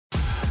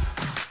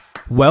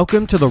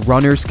Welcome to the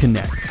Runners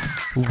Connect,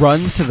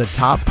 Run to the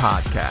Top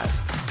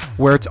podcast,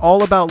 where it's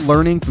all about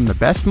learning from the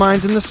best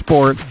minds in the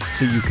sport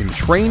so you can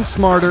train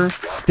smarter,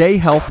 stay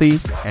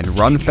healthy, and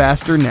run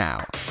faster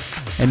now.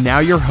 And now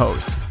your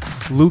host,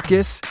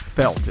 Lucas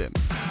Felton.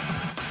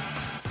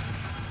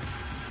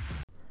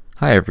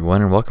 Hi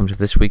everyone, and welcome to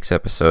this week's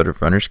episode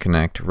of Runners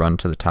Connect, Run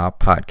to the Top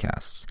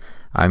podcasts.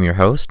 I'm your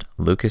host,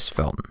 Lucas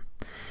Felton.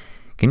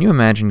 Can you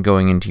imagine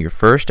going into your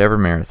first ever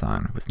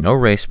marathon with no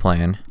race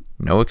plan,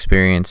 no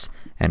experience,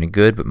 and a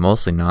good but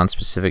mostly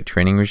non-specific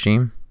training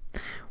regime?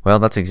 Well,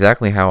 that's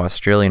exactly how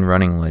Australian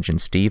running legend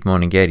Steve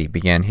Moneghetti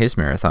began his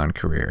marathon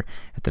career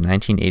at the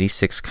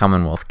 1986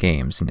 Commonwealth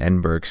Games in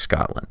Edinburgh,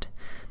 Scotland.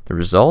 The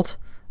result?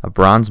 A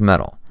bronze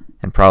medal,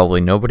 and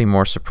probably nobody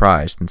more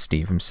surprised than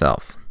Steve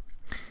himself.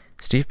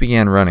 Steve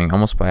began running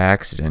almost by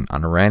accident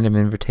on a random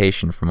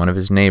invitation from one of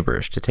his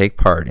neighbors to take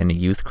part in a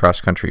youth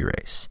cross-country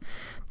race.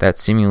 That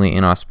seemingly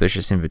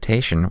inauspicious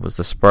invitation was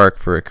the spark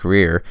for a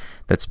career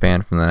that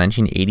spanned from the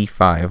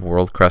 1985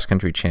 World Cross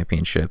Country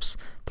Championships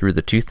through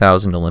the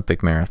 2000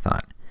 Olympic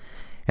Marathon.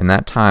 In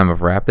that time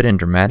of rapid and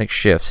dramatic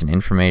shifts in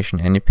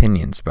information and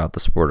opinions about the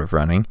sport of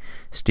running,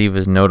 Steve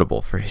was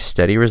notable for his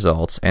steady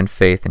results and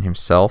faith in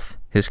himself,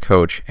 his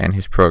coach, and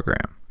his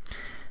program.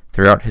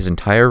 Throughout his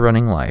entire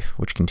running life,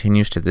 which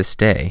continues to this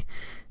day,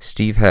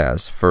 Steve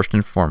has, first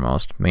and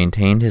foremost,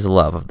 maintained his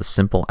love of the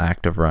simple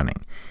act of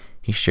running.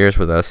 He shares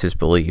with us his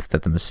belief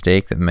that the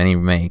mistake that many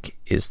make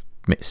is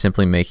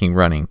simply making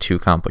running too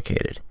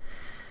complicated.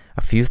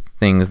 A few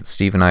things that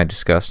Steve and I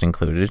discussed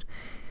included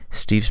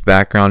Steve's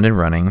background in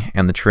running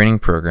and the training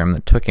program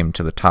that took him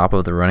to the top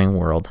of the running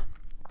world,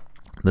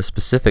 the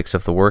specifics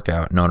of the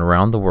workout known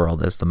around the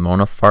world as the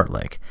Mona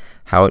Fartlek,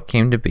 how it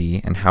came to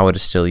be and how it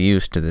is still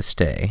used to this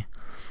day,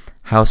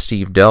 how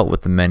Steve dealt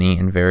with the many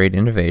and varied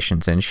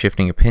innovations and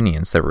shifting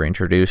opinions that were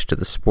introduced to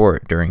the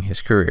sport during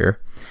his career,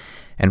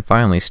 and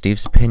finally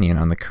Steve's opinion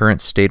on the current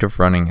state of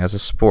running as a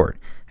sport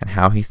and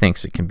how he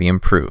thinks it can be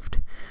improved.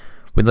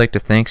 We'd like to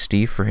thank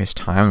Steve for his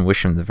time and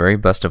wish him the very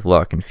best of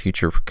luck in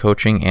future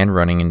coaching and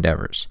running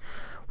endeavors.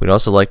 We'd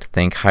also like to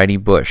thank Heidi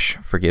Bush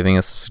for giving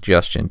us a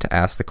suggestion to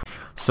ask the question.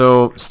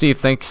 So, Steve,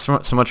 thanks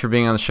so much for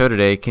being on the show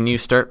today. Can you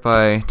start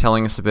by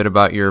telling us a bit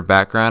about your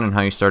background and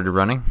how you started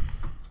running?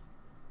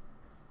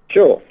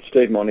 Sure.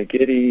 Steve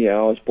Moneghetti.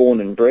 I was born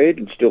and bred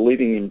and still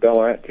living in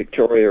Ballarat,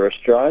 Victoria,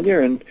 Australia,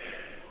 and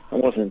I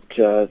wasn't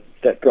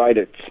that great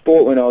at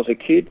sport when I was a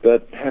kid,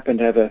 but happened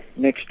to have a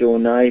next-door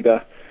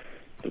neighbour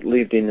that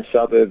lived in the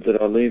suburb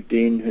that I lived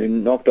in who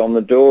knocked on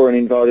the door and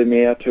invited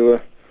me out to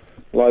a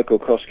local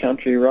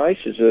cross-country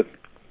race as a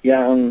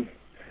young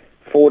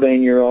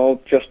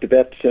 14-year-old, just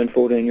about to turn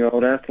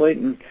 14-year-old athlete,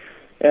 and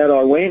out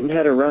I went and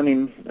had a run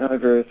in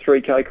over a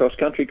 3K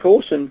cross-country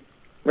course and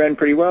ran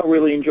pretty well,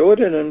 really enjoyed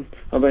it, and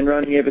I've been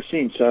running ever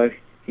since. So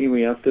here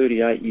we are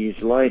 38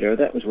 years later.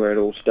 That was where it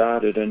all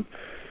started, and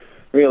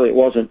really it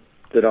wasn't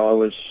that I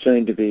was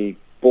seen to be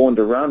born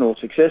to run or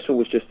successful, it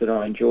was just that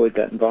I enjoyed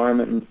that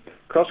environment. And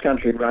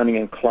cross-country running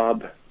and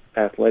club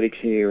athletics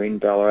here in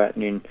Ballarat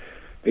and in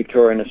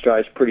Victoria and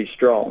Australia is pretty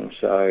strong,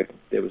 so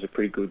there was a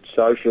pretty good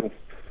social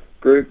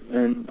group,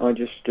 and I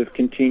just have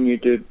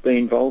continued to be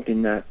involved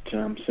in that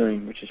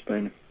scene, which has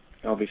been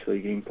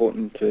obviously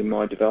important to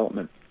my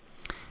development.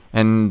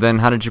 And then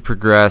how did you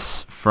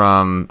progress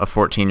from a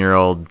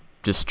 14-year-old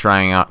just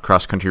trying out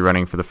cross-country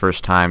running for the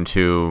first time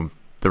to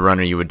the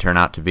runner you would turn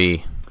out to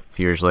be a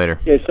few years later?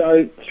 Yeah,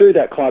 so through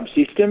that club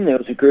system, there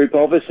was a group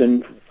of us,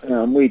 and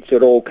we'd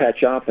sort of all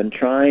catch up and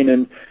train.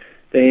 And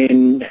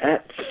then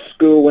at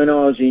school, when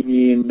I was in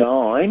year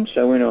 9,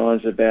 so when I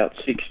was about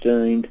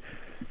 16,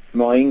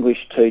 my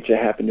English teacher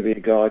happened to be a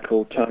guy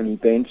called Tony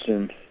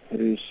Benson,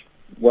 who's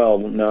well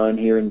known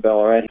here in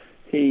Ballarat.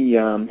 He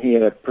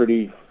had a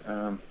pretty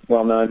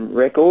well-known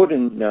record,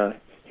 and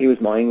he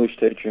was my English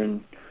teacher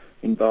and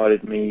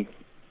invited me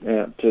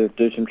out to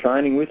do some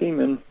training with him,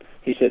 and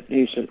he's,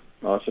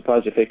 I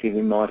suppose,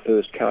 effectively my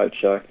first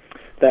coach. So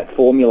that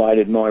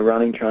formulated my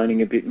running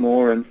training a bit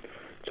more and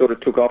sort of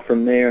took off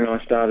from there, and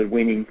I started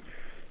winning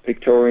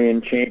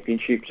Victorian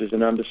championships as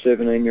an under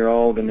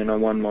 17-year-old, and then I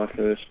won my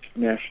first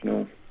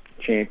national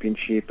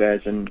championship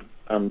as an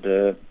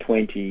under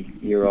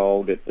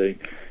 20-year-old at the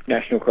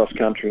National Cross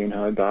Country in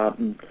Hobart,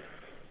 and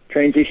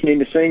transitioned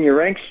into senior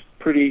ranks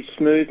pretty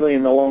smoothly,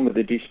 and the longer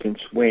the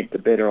distance went, the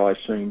better I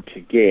seemed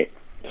to get.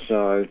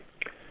 So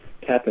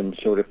it happened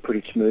sort of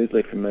pretty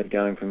smoothly for me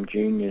going from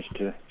juniors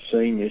to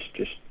seniors.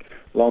 Just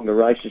longer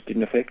races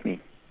didn't affect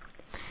me.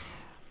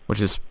 Which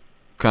is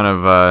kind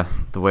of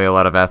the way a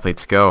lot of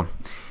athletes go.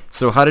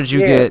 So how did you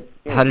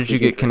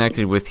get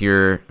connected with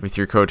your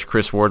coach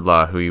Chris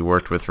Wardlaw, who you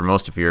worked with for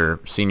most of your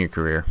senior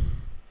career?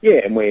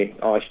 Yeah, and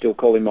I still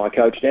call him my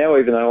coach now,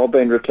 even though I've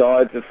been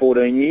retired for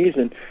 14 years,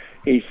 and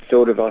he's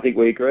sort of, I think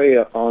we agree,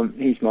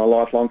 he's my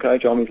lifelong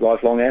coach, I'm his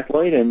lifelong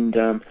athlete, and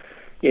I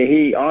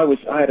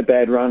had a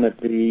bad run at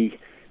the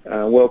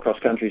World Cross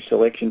Country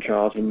Selection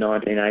Trials in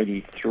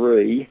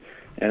 1983,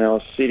 and I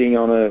was sitting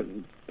on a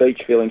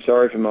beach feeling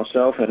sorry for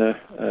myself, and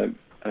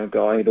a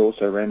guy who'd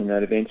also ran in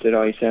that event said,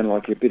 "Oh, you sound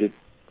like you're a bit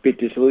bit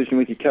disillusioned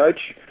with your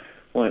coach.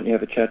 Why don't you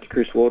have a chat to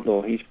Chris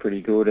Wardlaw? He's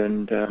pretty good.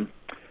 And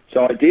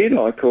so I did.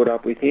 I caught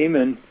up with him,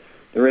 and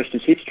the rest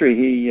is history.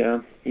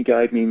 He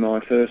gave me my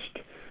first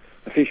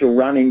official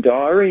running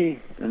diary,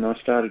 and I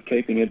started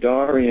keeping a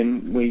diary,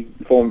 and we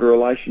formed a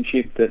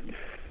relationship that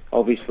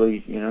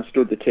obviously,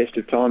 stood the test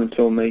of time and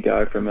saw me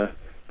go from a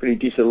pretty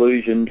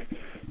disillusioned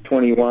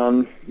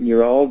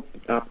 21-year-old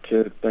up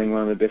to being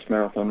one of the best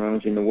marathon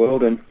runners in the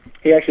world. And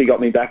he actually got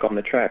me back on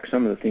the track.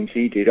 Some of the things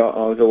he did, I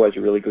was always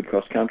a really good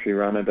cross-country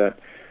runner, but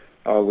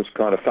I was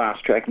kind of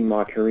fast-tracking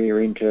my career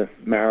into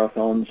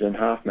marathons and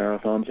half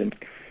marathons, and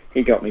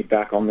he got me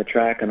back on the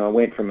track, and I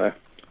went from a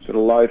sort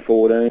of low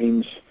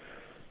 14s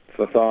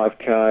for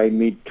 5K,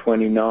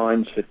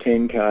 mid-29s for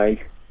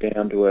 10K,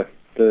 down to a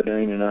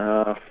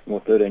 13.5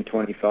 or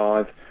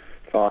 13.25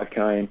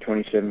 5K and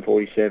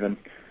 27.47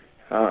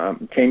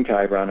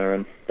 10K runner,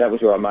 and that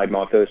was where I made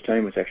my first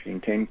team. Was actually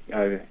in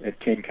a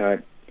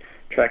 10K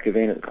track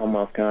event at the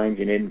Commonwealth Games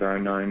in Edinburgh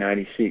in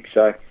 1986.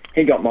 So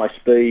he got my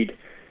speed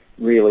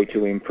really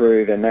to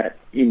improve, and that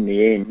in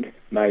the end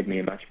made me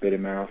a much better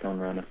marathon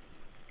runner.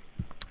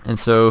 And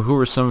so, who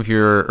were some of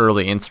your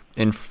early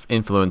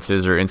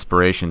influences or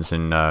inspirations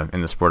in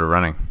the sport of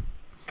running?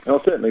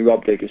 Well, certainly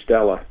Rob de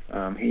Castella.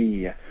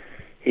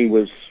 He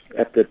was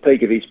at the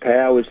peak of his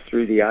powers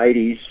through the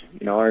 80s.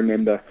 I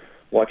remember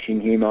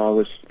watching him. I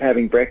was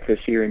having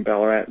breakfast here in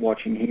Ballarat,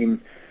 watching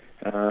him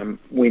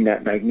win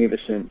that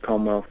magnificent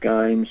Commonwealth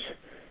Games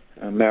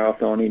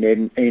marathon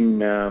in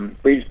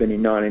Brisbane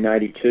in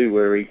 1982,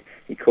 where he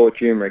caught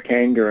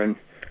Jumarakanga and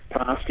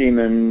passed him,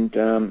 and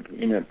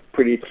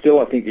it's still,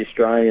 I think, the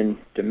Australian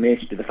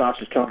domestic, the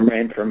fastest time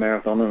ran for a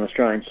marathon on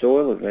Australian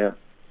soil, about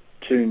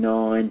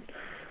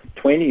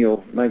 2:9:20,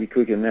 or maybe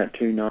quicker than that,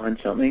 2:9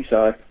 something.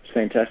 So it's a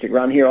fantastic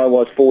run. Here I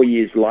was 4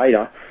 years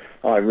later.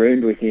 I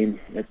roomed with him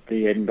at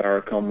the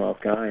Edinburgh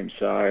Commonwealth Games.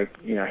 So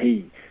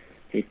he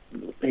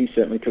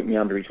certainly took me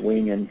under his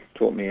wing and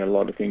taught me a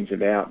lot of things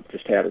about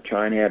just how to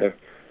train, how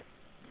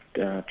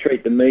to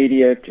treat the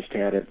media, just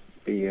how to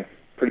be a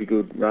pretty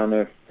good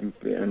runner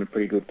and a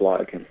pretty good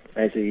bloke, and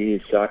as he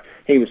is. So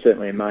he was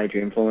certainly a major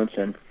influence.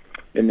 And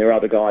then there are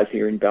other guys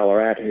here in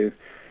Ballarat who,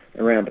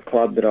 around the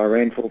club that I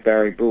ran for,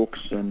 Barry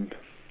Brooks and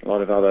a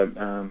lot of other,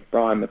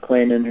 Brian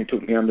McLennan, who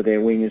took me under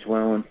their wing as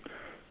well and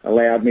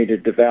allowed me to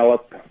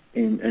develop,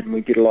 and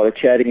we did a lot of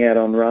chatting out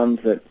on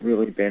runs that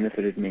really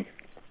benefited me.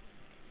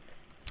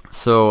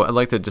 So I'd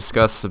like to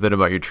discuss a bit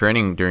about your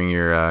training during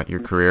your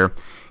career.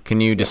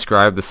 Can you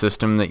describe the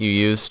system that you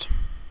used?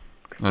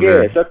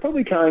 Yeah, so it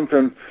probably came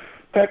from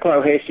Pat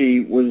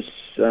Clohessy.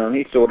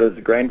 He's sort of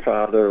the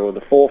grandfather or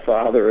the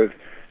forefather of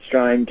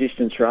Australian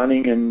distance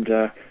running,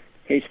 and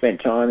he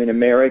spent time in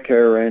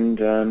America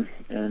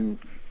and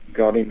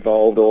got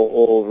involved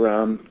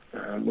or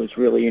was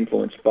really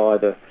influenced by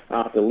the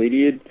Arthur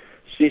Lydiard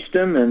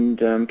system,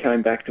 and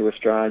came back to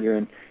Australia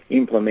and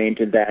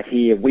implemented that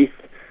here with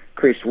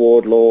Chris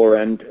Wardlaw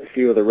and a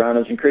few of the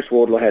runners. And Chris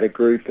Wardlaw had a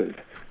group of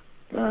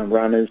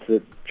runners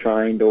that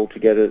trained all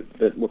together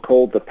that were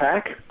called the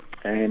Pack,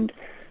 and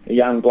a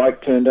young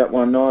bloke turned up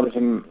one night as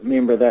a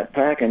member of that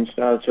pack and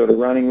started sort of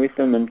running with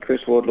them, and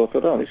Chris Wardlaw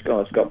thought, oh, this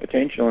guy's got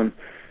potential, and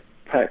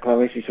Pat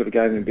Clohessy sort of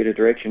gave him a bit of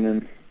direction,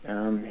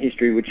 and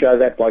history would show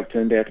that bloke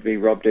turned out to be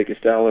Rob de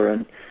Castella,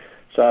 and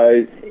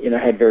so,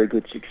 had very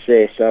good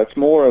success. So it's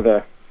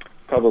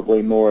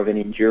probably more of an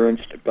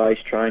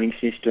endurance-based training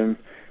system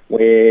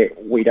where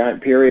we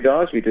don't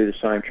periodise, we do the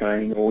same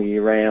training all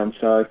year round.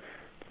 So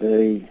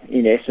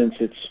in essence,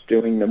 it's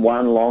doing the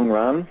one long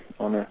run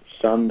on a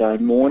Sunday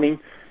morning,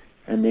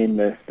 and then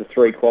the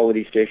three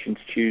quality sessions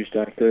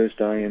Tuesday,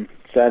 Thursday and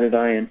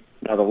Saturday, and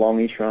another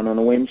longish run on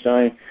a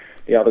Wednesday.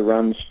 The other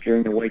runs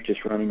during the week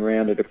just running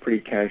around at a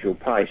pretty casual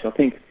pace. I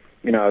think,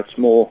 it's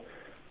more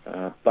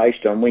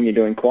based on when you're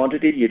doing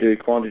quantity, you do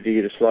quantity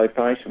at a slow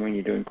pace, and when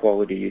you're doing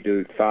quality, you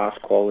do fast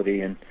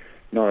quality, and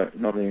not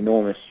an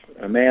enormous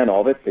amount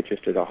of it, but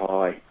just at a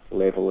high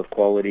level of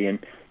quality. And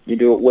you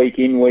do it week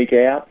in, week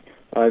out,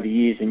 over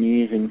years and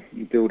years, and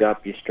you build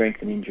up your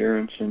strength and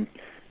endurance, and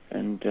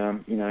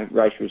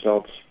race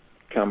results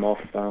come off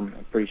a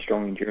pretty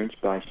strong endurance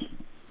base.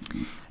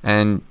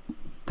 And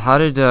how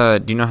did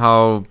do you know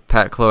how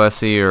Pat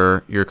Clohessy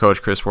or your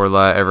coach Chris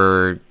Wardlaw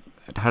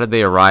how did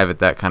they arrive at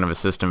that kind of a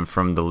system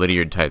from the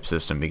Lydiard type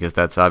system? Because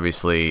that's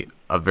obviously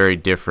a very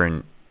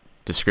different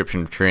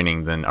description of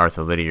training than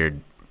Arthur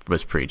Lydiard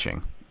was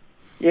preaching.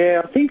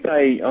 Yeah, I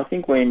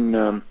think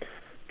when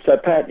so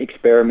Pat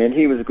experimented.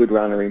 He was a good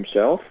runner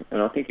himself,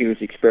 and I think he was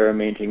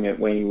experimenting it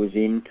when he was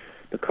in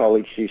the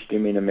college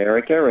system in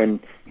America, and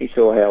he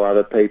saw how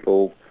other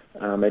people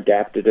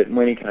adapted it. And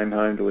when he came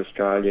home to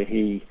Australia,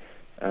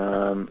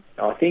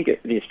 I think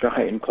the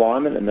Australian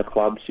climate and the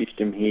club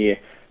system here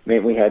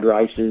meant we had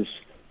races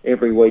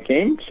every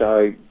weekend.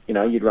 So,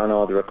 you'd run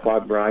either a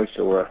club race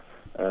or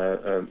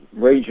a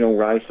regional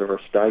race or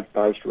a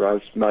state-based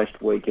race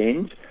most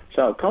weekends.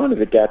 So it kind of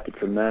adapted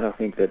from that. I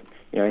think that,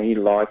 he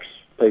likes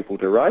people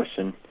to race,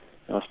 and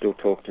I still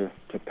talk to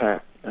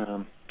Pat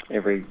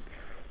every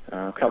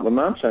a couple of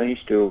months, so he's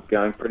still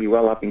going pretty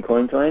well up in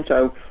Queensland.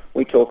 So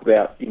we talk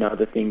about,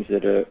 the things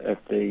that are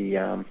at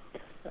the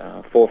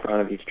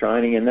forefront of his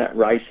training, and that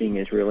racing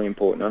is really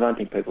important. I don't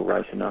think people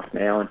race enough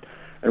now, and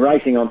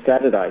racing on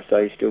Saturday, so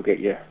you still get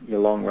your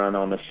long run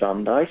on a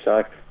Sunday.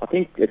 So I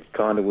think it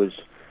kind of was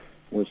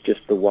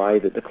just the way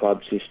that the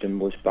club system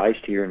was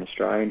based here in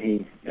Australia, and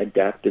he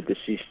adapted the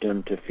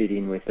system to fit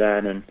in with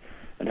that, and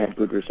had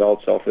good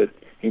results off it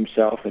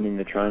himself and in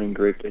the training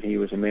group that he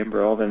was a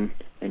member of, and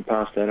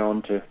passed that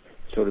on to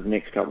sort of the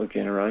next couple of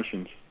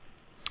generations.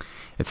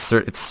 It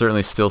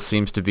certainly still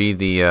seems to be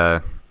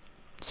the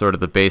sort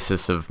of the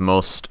basis of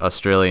most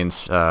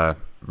Australians'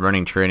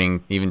 running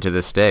training even to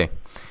this day.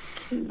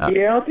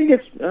 I think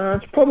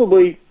it's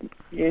probably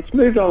it's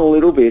moved on a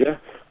little bit. I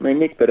mean,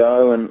 Nick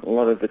Badeau and a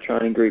lot of the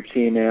training groups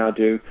here now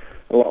do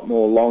a lot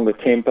more longer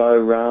tempo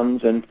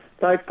runs, and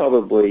they've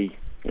probably,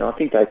 I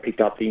think they've picked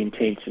up the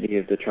intensity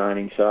of the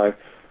training. So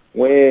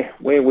where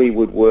we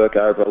would work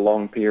over a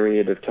long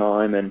period of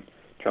time and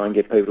try and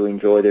get people to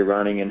enjoy their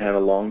running and have a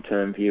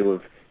long-term view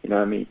of,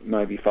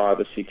 maybe 5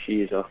 or 6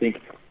 years, I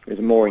think there's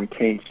a more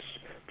intense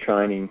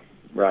training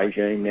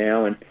regime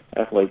now, and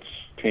athletes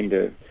tend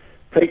to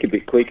peak a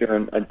bit quicker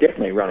and are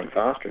definitely running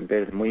faster and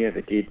better than we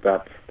ever did,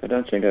 but they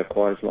don't seem to have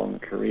quite as long a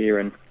career,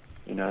 and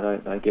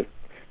they get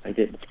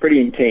it's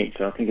pretty intense,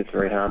 and I think it's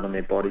very hard on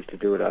their bodies to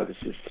do it over a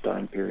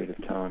sustained period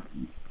of time.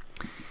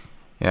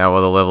 Yeah,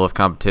 well, the level of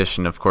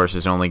competition, of course,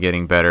 is only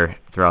getting better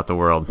throughout the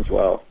world. As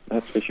well,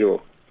 that's for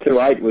sure.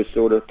 2.8 was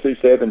sort of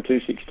 2.7,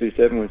 2.6,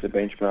 2.7 was the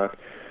benchmark.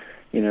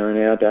 In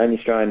our day, the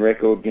Australian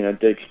record,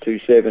 Deek's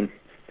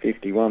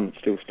 2.7.51 that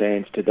still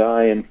stands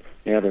today, and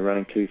now they're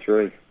running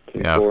 2.3.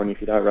 2.4, and if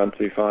you don't run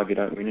 2.5, you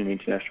don't win an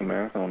international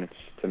marathon.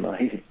 It's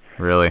amazing.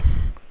 Really?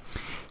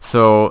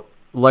 So,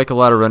 like a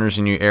lot of runners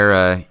in your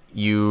era,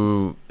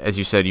 you, as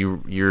you said,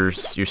 your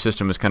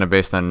system was kind of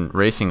based on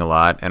racing a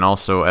lot, and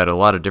also at a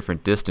lot of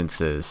different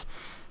distances.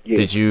 Yes.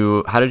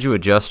 How did you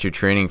adjust your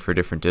training for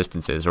different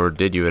distances, or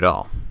did you at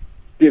all?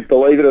 Yeah,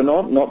 believe it or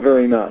not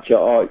very much.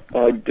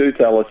 I do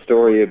tell a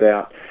story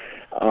about,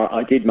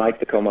 I did make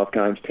the Commonwealth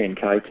Games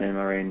 10K team.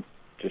 I ran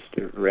just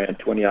around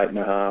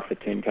 28.5 at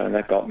 10K, and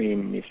that got me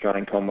in the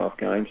Australian Commonwealth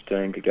Games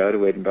team to go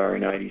to Edinburgh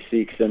in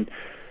 '86. And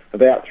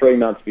about 3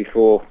 months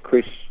before,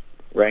 Chris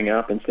rang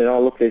up and said, "Oh,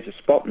 look, there's a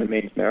spot in the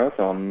men's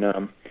marathon.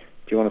 Do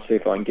you want to see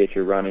if I can get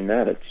you a run in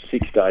that? It's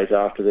 6 days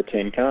after the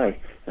 10K."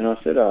 And I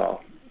said,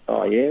 oh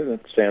yeah,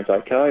 that sounds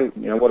okay.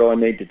 What do I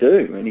need to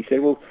do? And he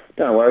said, "Well,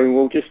 don't worry,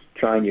 we'll just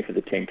train you for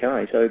the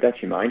 10K. So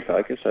that's your main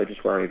focus, so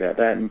just worry about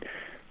that." And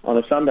on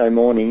a Sunday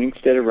morning,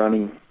 instead of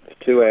running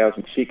 2 hours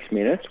and 6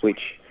 minutes,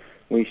 which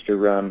we used to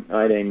run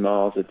 18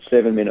 miles at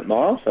 7-minute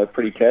miles, so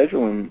pretty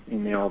casual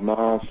in the old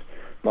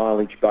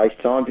mileage base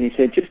times. And he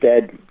said, just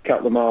add a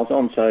couple of miles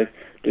on, so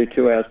do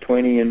 2 hours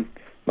 20 and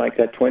make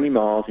that 20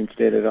 miles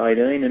instead of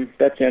 18, and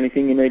that's the only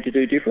thing you need to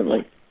do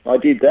differently. I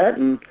did that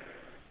and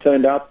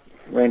turned up,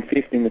 ran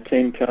 5th in the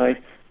 10K.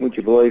 Would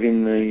you believe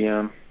in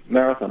the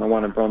marathon? I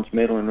won a bronze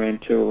medal and ran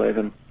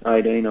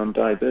 2:11.18 on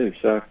debut,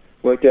 so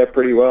worked out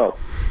pretty well.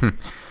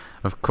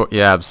 Of course,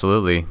 yeah,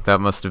 absolutely.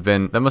 That must have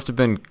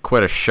been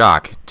quite a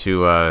shock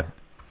to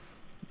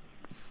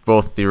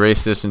both the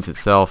race distance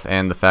itself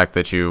and the fact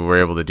that you were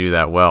able to do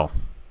that well.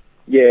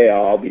 Yeah,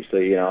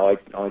 obviously, I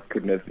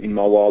couldn't have, in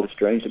my wildest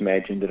dreams,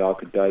 imagined that I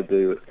could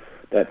debut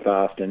that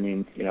fast and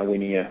then,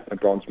 winning a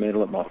bronze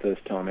medal at my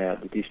first time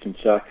out the distance.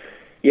 So,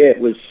 yeah, it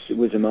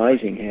was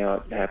amazing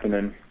how it happened,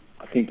 and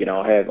I think,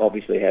 I have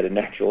obviously had a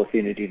natural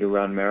affinity to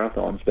run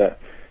marathons, but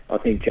I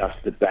think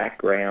just the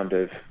background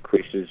of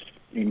Chris's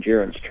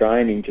endurance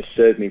training just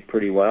served me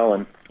pretty well,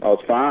 and I was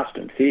fast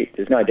and fit.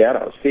 There's no doubt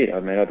I was fit. I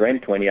mean, I'd ran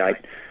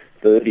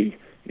 28:30,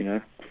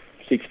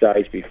 6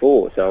 days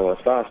before, so I was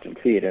fast and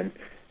fit, and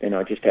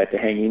I just had to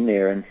hang in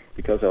there, and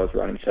because I was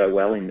running so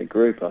well in the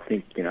group, I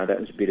think, that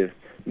was a bit of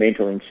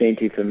mental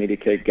incentive for me to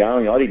keep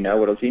going. I didn't know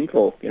what I was in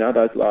for.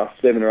 Those last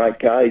 7 or 8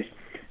 Ks,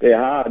 they're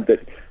hard,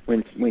 but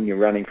when you're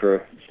running for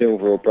a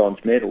silver or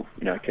bronze medal,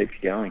 it keeps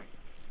you going.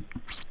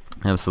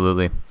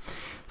 Absolutely.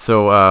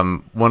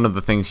 So one of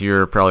the things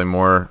you're probably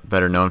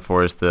better known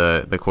for is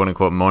the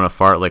quote-unquote Mona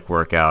Fartlick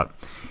workout,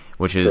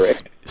 which is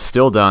Correct.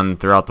 Still done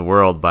throughout the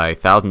world by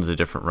thousands of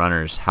different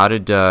runners. How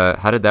did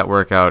that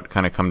workout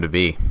kind of come to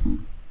be?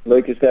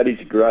 Lucas, that is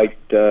a great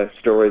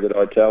story that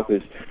I tell,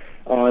 because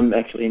I'm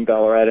actually in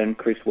Ballarat and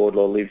Chris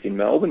Wardlaw lives in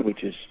Melbourne,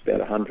 which is about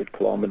 100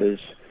 kilometres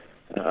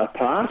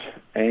apart.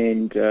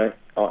 And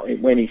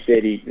when he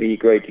said he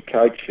agreed to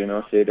coach, and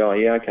I said, "Oh,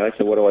 yeah, okay,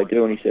 so what do I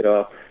do?" And he said,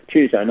 "Oh,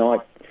 Tuesday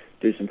night,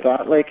 do some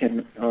fartlek."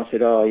 And I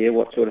said, "Oh, yeah,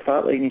 what sort of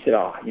fartlek?" And he said,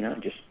 "Oh,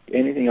 just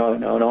anything, I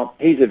don't know." And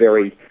he's a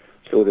very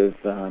sort of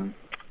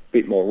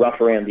bit more rough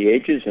around the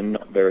edges and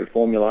not very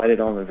formulated.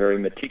 I'm a very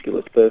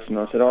meticulous person.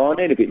 I said, "Oh, I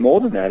need a bit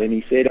more than that." And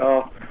he said,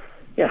 "Oh,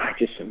 yeah,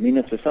 just some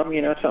minutes or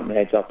something, something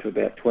adds up to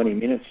about 20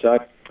 minutes. So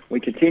we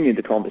continued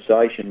the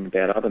conversation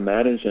about other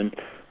matters, and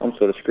I'm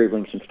sort of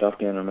scribbling some stuff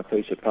down on a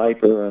piece of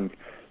paper, and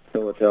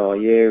thought, "Oh,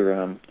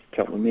 yeah, a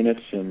couple of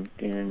minutes," and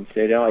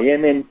said, "Oh, yeah,"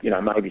 and then,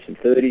 maybe some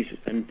 30s,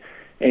 and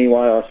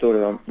anyway,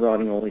 I'm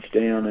writing all this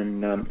down,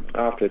 and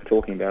after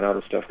talking about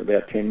other stuff for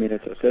about 10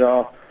 minutes, I said,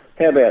 "Oh,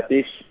 how about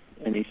this?"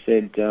 And he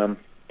said,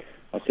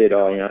 I said,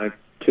 "Oh,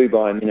 2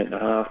 by a minute and a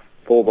half,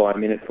 4 by a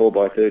minute, 4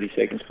 by 30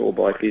 seconds, 4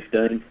 by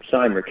 15,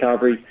 same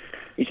recovery."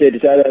 He said,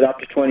 "Does that add up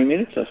to 20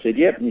 minutes?" I said,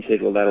 "Yep." And he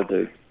said, "Well, that'll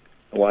do.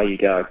 Away you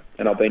go."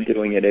 And I've been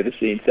doing it ever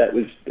since. That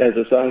was, as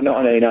I say,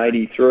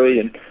 1983,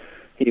 and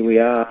here we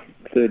are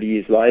 30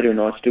 years later, and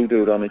I still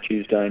do it on a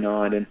Tuesday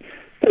night. And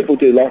people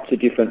do lots of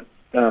different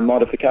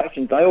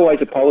modifications. They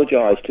always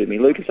apologise to me.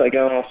 Lucas, they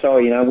go, "Oh,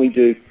 sorry, we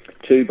do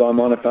 2 by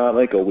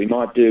monofartlek, or we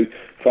might do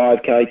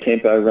 5K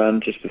tempo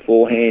run just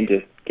beforehand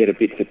to get a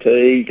bit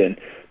fatigued,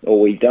 or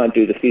we don't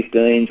do the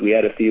 15s, we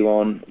add a few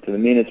on to the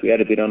minutes, we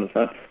add a bit on the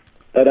front."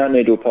 They don't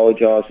need to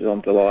apologise, as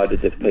I'm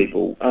delighted that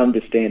people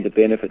understand the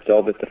benefits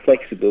of it, the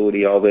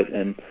flexibility of it,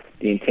 and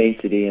the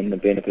intensity and the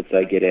benefits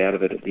they get out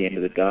of it at the end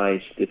of the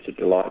day. It's a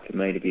delight for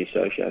me to be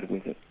associated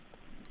with it.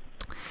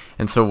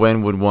 And so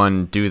when would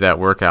one do that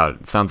workout?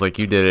 It sounds like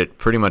you did it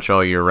pretty much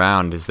all year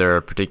round. Is there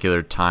a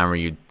particular time where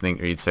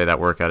you'd say that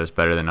workout is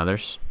better than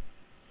others?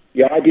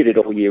 Yeah, I did it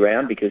all year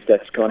round because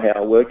that's kind of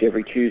how I worked.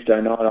 Every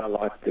Tuesday night I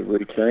liked the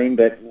routine.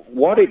 But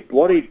what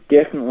it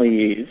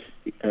definitely is,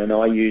 and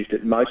I used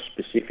it most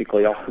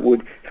specifically,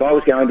 if I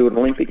was going to an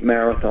Olympic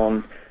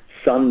marathon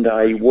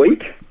Sunday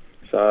week,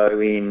 so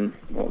in,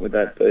 what would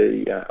that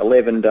be,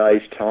 11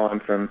 days'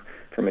 time from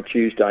a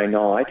Tuesday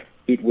night,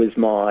 it was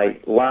my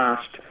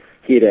last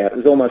hit out. It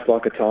was almost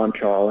like a time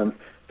trial, and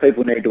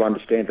people need to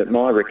understand that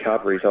my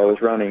recoveries, I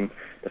was running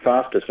the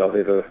fastest I've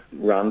ever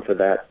run for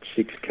that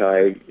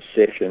 6K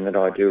session that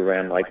I do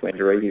around Lake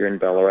Wendouree here in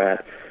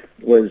Ballarat,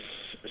 was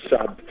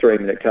sub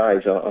 3-minute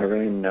Ks. I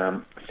ran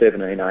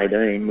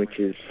 17:18, which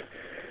is,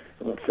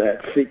 what's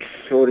that,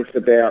 it's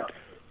about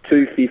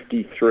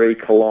 253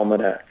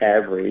 kilometre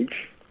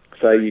average.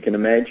 So you can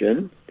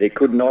imagine there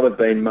could not have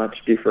been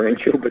much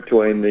differential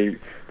between the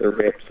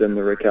reps and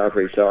the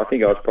recovery. So I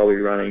think I was probably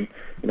running,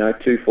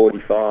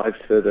 245s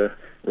for the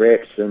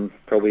reps and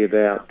probably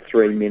about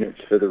 3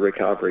 minutes for the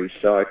recovery.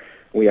 So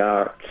we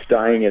are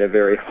staying at a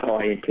very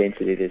high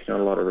intensity. There's not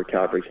a lot of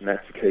recoveries, and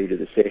that's the key to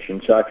the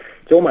session. So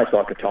it's almost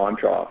like a time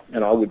trial,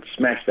 and I would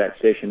smash that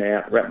session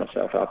out, wrap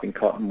myself up in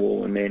cotton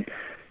wool, and then,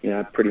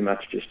 pretty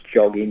much just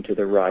jog into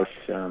the race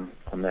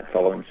on that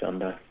following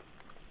Sunday.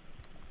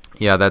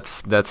 Yeah,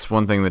 that's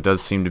one thing that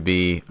does seem to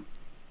be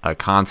a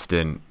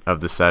constant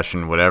of the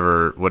session,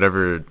 whatever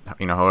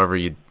however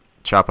you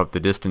chop up the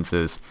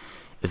distances,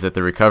 is that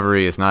the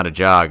recovery is not a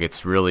jog.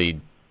 It's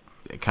really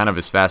kind of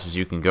as fast as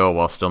you can go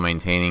while still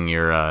maintaining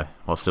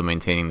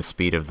the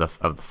speed of the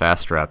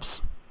fast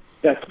reps.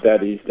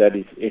 That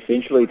is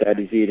essentially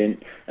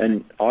it.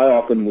 And I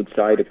often would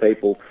say to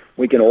people,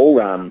 we can all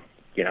run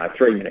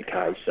 3-minute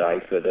Ks,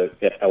 say,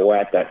 or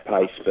at that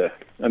pace for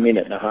a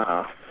minute and a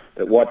half.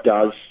 But what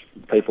does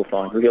people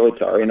find really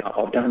tiring? And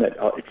I've done it.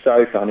 It's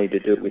so funny to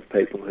do it with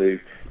people who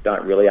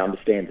don't really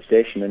understand the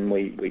session, and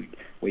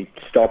we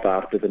stop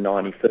after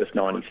the first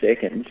 90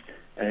 seconds,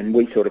 and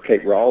we sort of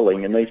keep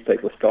rolling, and these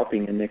people are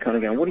stopping, and they're kind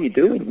of going, "What are you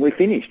doing? We're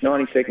finished.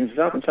 90 seconds is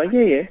up." And say,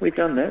 yeah, we've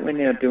done that. We're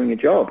now doing a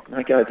jog. And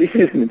I go, "This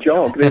isn't a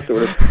jog." They're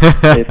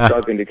they're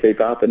struggling to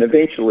keep up, and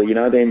eventually,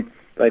 then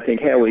they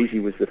think, how easy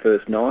was the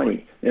first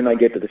 90? Then they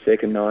get to the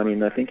second 90,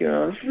 and they think,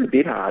 "Oh, this is a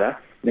bit harder."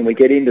 And then we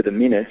get into the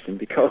minutes, and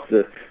because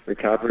the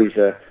recoveries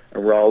are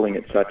rolling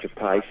at such a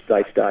pace,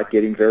 they start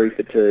getting very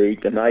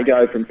fatigued, and they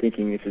go from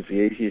thinking this is the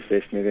easiest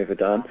session they've ever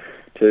done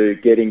to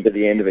getting to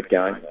the end of it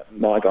going,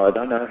 "My God,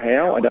 I don't know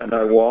how, I don't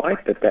know why,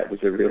 but that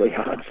was a really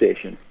hard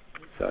session."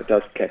 So it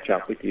does catch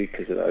up with you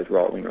because of those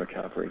rolling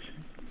recoveries.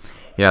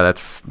 Yeah,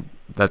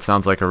 that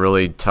sounds like a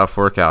really tough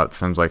workout.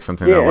 Seems like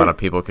something that a lot of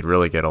people could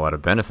really get a lot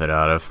of benefit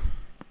out of.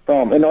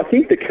 And I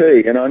think the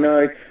key, and I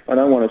know I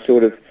don't want to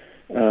sort of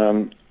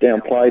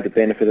downplay the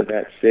benefit of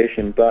that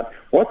session, but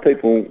what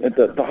people,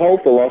 the whole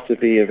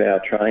philosophy of our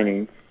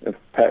training, of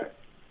Pat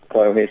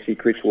Clohessy,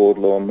 Chris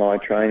Wardlaw, and my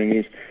training,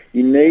 is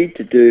you need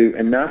to do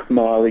enough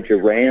mileage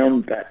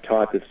around that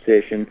type of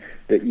session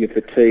that you're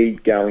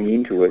fatigued going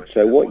into it.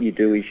 So what you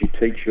do is you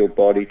teach your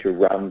body to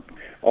run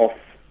off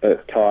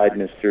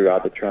tiredness through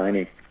other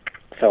training.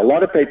 So a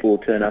lot of people will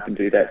turn up and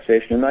do that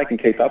session, and they can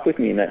keep up with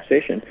me in that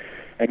session,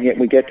 and yet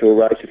we get to a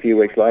race a few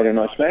weeks later and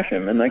I smash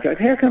them, and they go,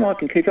 "How come I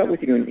can keep up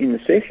with you in the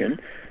session,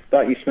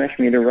 but you smash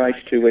me in a race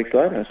 2 weeks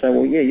later?" I say,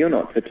 "Well, yeah, you're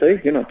not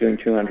fatigued. You're not doing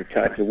 200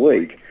 Ks a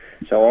week."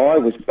 So I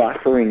was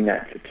buffering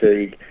that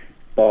fatigue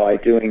by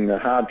doing the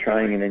hard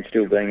training and then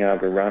still being able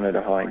to run at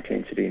a high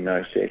intensity in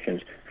those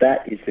sessions.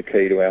 That is the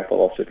key to our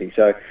philosophy.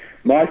 So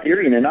my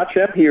theory in a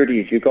nutshell, here it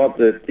is.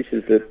 This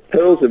is the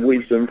pearls of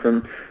wisdom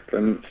from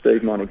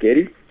Steve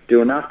Moneghetti.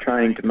 Do enough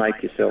training to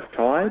make yourself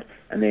tired,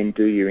 and then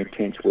do your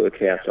intense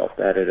workouts off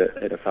that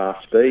at a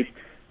fast speed.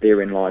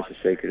 Therein lies the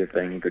secret of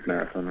being a good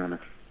marathon runner.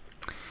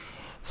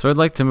 So I'd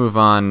like to move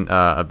on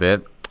a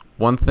bit.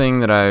 One thing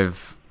that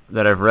I've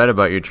read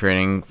about your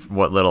training,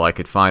 what little I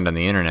could find on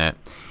the internet,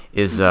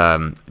 is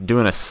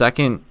doing a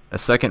second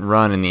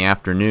run in the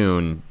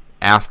afternoon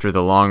after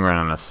the long run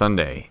on a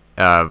Sunday.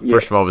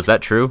 First of all, was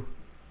that true?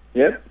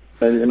 Yep.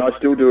 and I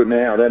still do it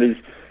now. That is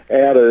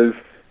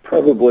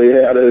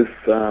probably out of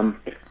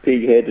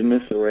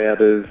pig-headedness or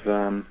out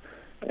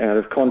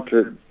of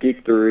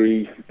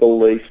contradictory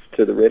beliefs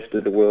to the rest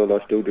of the world.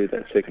 I still do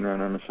that second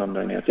run on a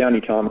Sunday now. It's the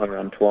only time I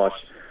run twice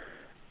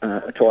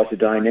a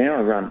day now.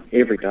 I run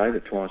every day,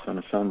 but twice on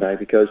a Sunday,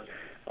 because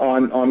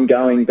I'm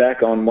going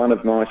back on one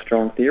of my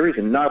strong theories,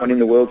 and no one in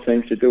the world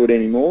seems to do it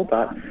anymore,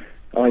 but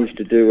I used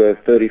to do a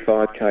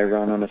 35k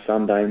run on a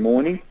Sunday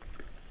morning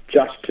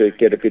just to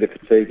get a bit of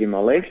fatigue in my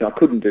legs. And I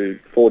couldn't do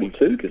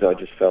 42 because I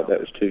just felt that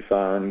was too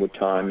far and would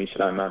tire me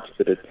so much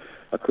that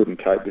I couldn't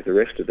cope with the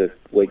rest of the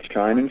week's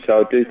training.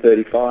 So I'd do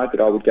 35,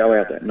 but I would go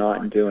out that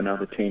night and do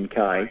another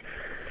 10k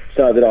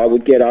so that I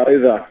would get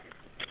over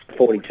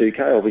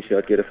 42k. Obviously,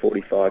 I'd get a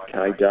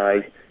 45k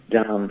day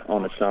done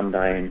on a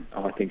Sunday, and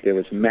I think there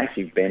was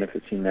massive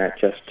benefits in that,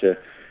 just to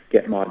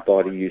get my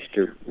body used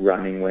to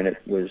running when it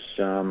was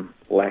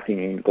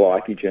lacking in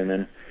glycogen.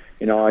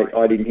 And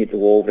I didn't hit the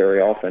wall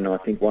very often. I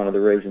think one of the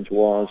reasons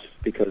was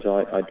because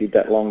I did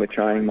that longer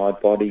training. My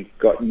body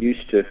got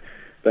used to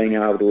being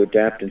able to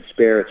adapt and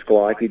spare its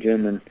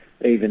glycogen, and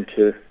even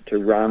to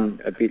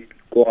run a bit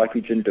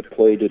glycogen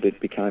depleted,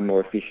 it became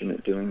more efficient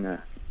at doing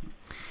that.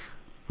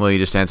 Well, you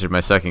just answered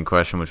my second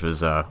question, which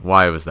was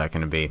why was that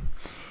going to be?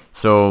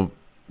 So,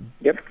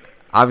 yep.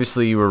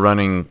 Obviously, you were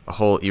running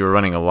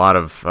a lot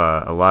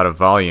of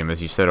volume,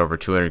 as you said, over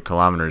 200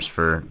 kilometers.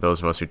 For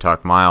those of us who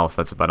talk miles,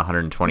 that's about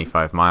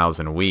 125 miles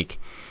in a week.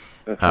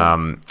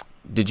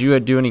 Did you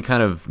do any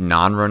kind of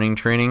non-running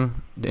training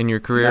in your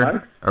career,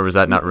 no, or was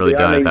that not really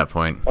done at that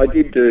point? I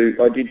did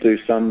do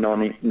some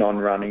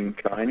non-running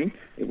training.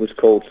 It was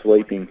called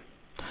sleeping.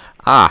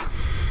 Ah.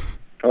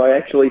 I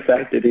actually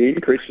factored in.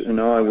 Chris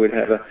and I would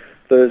have a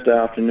Thursday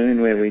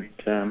afternoon where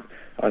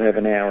I'd have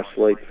an hour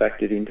sleep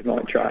factored into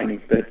my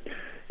training. But,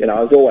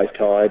 I was always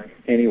tired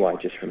anyway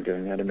just from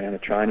doing that amount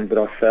of training. But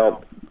I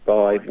felt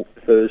by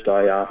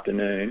Thursday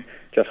afternoon,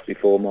 just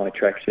before my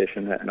track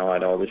session that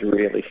night, I was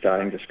really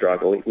starting to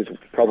struggle. It was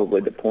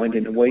probably the point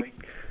in the week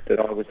that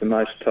I was the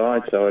most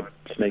tired, so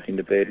I'd sneak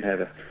into bed and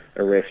have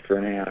a rest for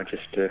an hour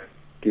just to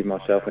give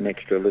myself an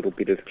extra little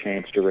bit of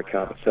chance to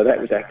recover. So that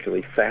was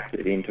actually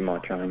factored into my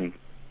training.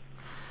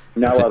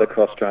 No other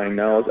cross-training,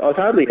 no. I was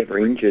hardly ever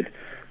injured,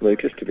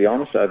 Lucas, to be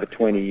honest, over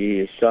 20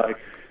 years. So,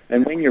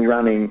 and when you're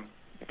running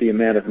the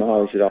amount of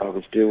mileage that I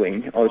was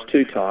doing, I was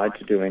too tired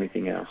to do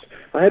anything else.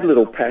 I had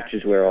little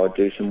patches where I'd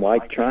do some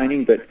weight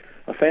training, but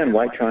I found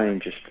weight training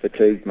just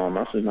fatigued my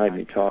muscles, made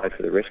me tired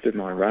for the rest of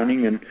my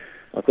running, and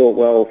I thought,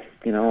 well,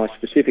 I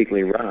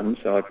specifically run,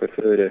 so I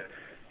prefer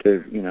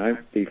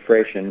to be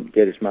fresh and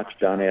get as much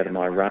done out of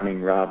my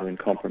running rather than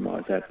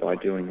compromise that by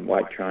doing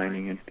weight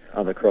training and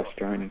other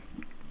cross-training.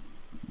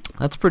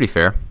 That's pretty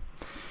fair.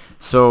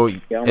 So,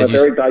 yeah, I'm a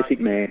very basic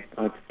man.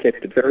 I've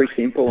kept it very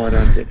simple. I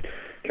don't get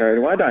carried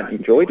away. I don't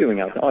enjoy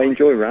doing other. I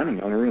enjoy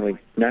running. I'm really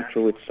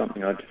natural. It's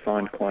something I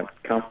find quite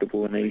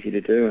comfortable and easy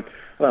to do. And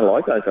I don't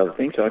like those other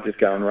things, so I just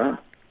go and run.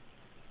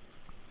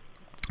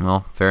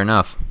 Well, fair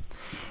enough.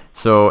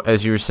 So,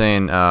 as you were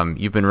saying,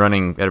 you've been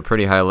running at a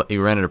pretty high.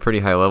 You ran at a pretty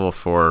high level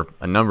for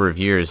a number of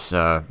years.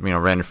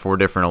 Ran in 4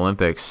 different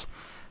Olympics.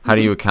 How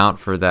do you account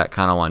for that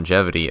kind of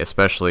longevity,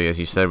 especially, as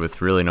you said,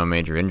 with really no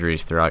major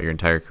injuries throughout your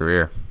entire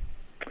career?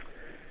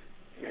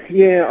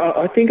 Yeah,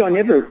 I think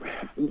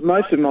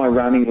most of my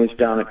running was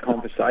done at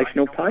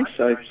conversational pace.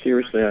 So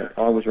seriously,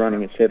 I was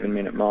running at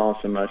 7-minute miles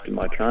for most of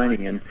my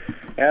training. And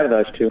out of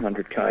those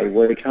 200k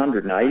weeks,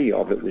 180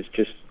 of it was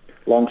just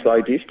long,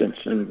 slow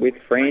distance and with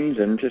friends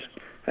and just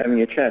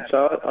having a chat.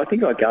 So I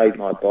think I gave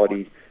my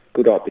body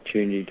good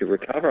opportunity to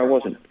recover. I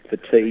wasn't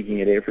fatiguing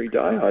it every day.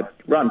 I'd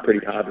run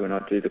pretty hard when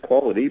I'd do the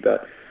quality,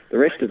 but the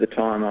rest of the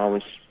time I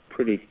was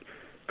pretty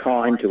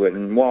kind to it.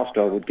 And whilst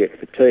I would get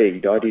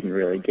fatigued, I didn't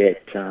really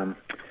get, I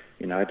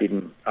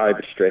didn't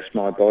overstress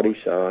my body.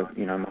 So,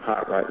 my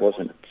heart rate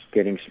wasn't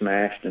getting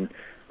smashed and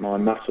my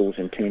muscles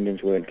and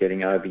tendons weren't getting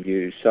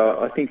overused. So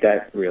I think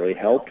that really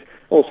helped.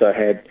 Also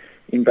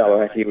in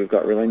Ballarat here, we've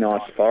got really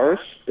nice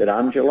forests that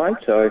undulate.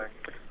 So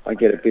I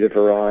get a bit of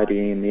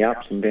variety in the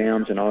ups and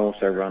downs, and I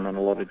also run on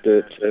a lot of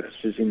dirt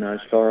surfaces in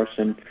those forests,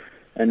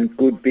 and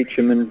good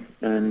bitumen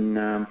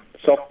and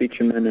soft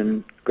bitumen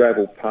and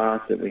gravel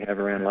paths that we have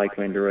around Lake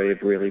Wendouree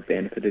have really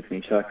benefited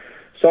me. So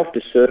softer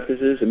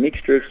surfaces, a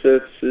mixture of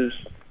surfaces,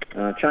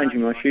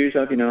 changing my shoes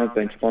up. I've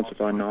been sponsored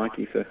by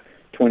Nike for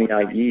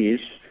 28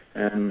 years,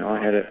 and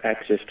I had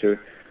access to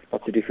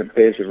lots of different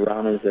pairs of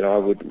runners that I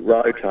would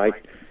rotate.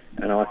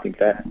 And I think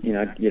that, you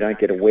don't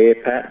get a wear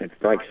pattern. It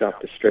breaks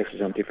up the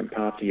stresses on different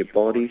parts of your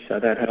body,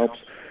 so that helps.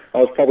 I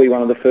was probably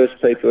one of the first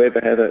people who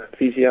ever had a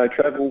physio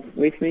travel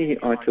with me.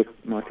 I took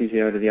my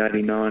physio to the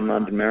 89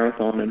 London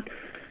Marathon, and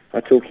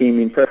I took him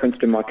in preference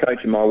to my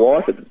coach and my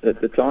wife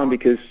at the time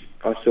because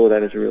I saw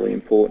that as a really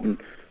important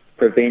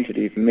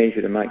preventative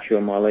measure to make sure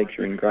my legs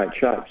are in great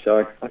shape.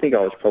 So I think I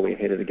was probably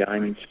ahead of the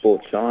game in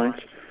sports science,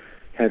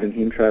 having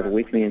him travel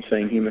with me and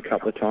seeing him a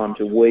couple of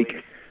times a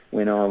week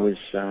when I was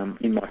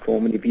in my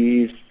formative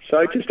years. So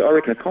I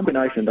reckon a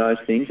combination of those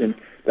things, and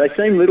they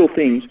seem little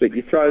things, but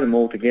you throw them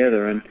all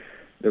together and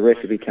the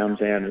recipe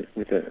comes out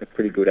with a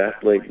pretty good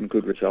athlete and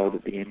good result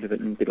at the end of it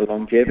and a bit of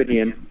longevity.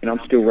 And I'm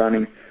still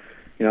running.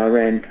 I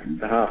ran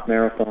the half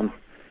marathon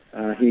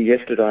here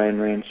yesterday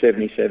and ran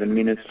 77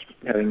 minutes,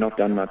 having not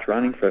done much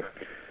running for a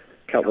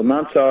couple of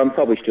months. So I'm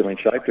probably still in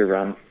shape to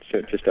run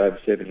just over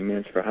 70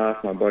 minutes for a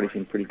half. My body's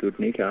in pretty good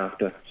nick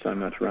after so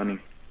much running.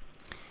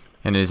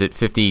 And is it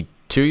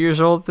 52 years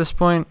old at this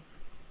point?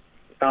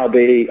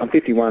 I'm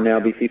 51 now.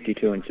 I'll be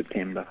 52 in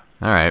September.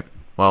 All right.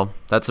 Well,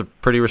 that's a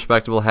pretty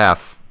respectable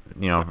half,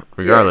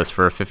 regardless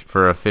for a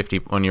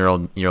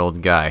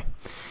 51-year-old guy.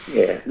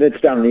 Yeah,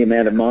 that's done the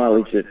amount of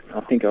mileage that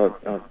I think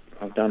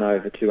I've done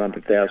over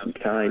 200,000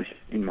 Ks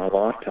in my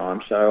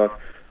lifetime. So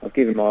I've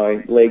given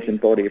my legs and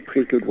body a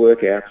pretty good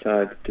workout.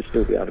 So to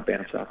still be able to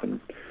bounce up and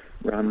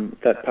run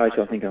that pace,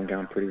 I think I'm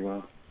going pretty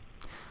well.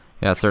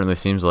 Yeah, it certainly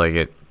seems like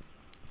it.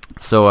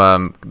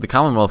 So the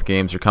Commonwealth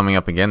Games are coming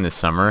up again this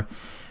summer.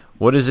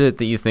 What is it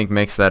that you think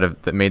made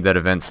that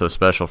event so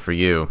special for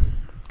you?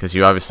 Because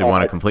you obviously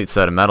won a complete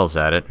set of medals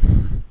at it.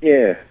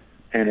 Yeah,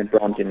 and a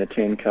bronze in the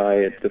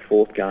 10K at the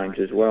fourth Games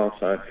as well.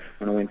 So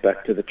when I went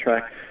back to the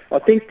track, I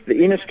think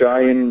in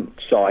Australian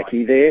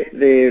psyche,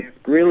 they're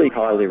really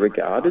highly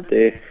regarded.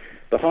 They're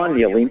behind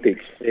the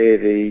Olympics.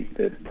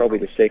 They're probably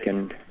the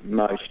second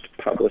most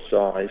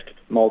publicised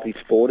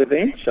multi-sport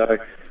event. So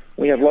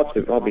we have lots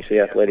of, obviously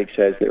athletics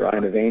has their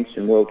own events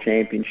and world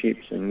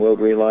championships and world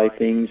relay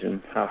things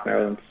and half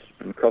marathons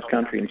and cross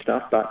country and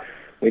stuff, but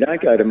we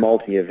don't go to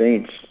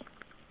multi-events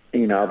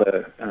in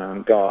other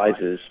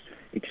guises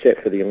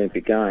except for the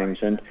Olympic Games.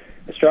 And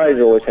Australia's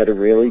always had a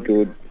really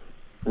good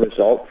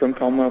result from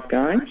Commonwealth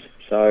Games,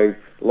 so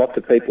lots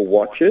of people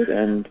watch it,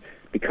 and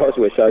because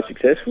we're so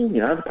successful,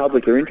 the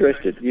public are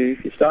interested.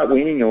 If you start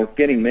winning or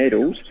getting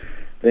medals,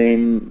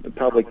 then the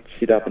public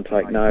sit up and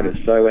take notice.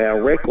 So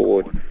our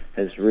record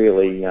has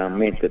really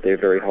meant that they're a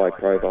very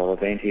high-profile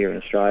event here in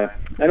Australia.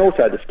 And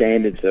also the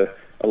standards are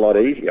a lot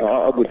easier.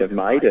 I would have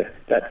made it.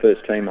 That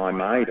first team I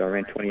made, I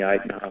ran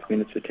 28 and a half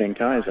minutes for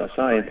 10K, as I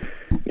say. And,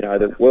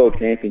 the World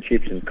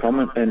Championships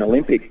and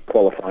Olympic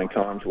qualifying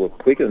times were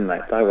quicker than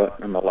that. They were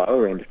on the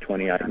lower end of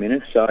 28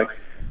 minutes. So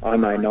I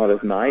may not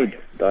have made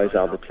those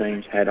other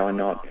teams had I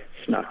not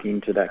snuck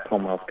into that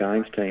Commonwealth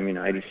Games team in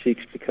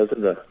 86 because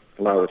of the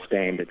lower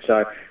standard. So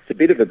it's a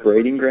bit of a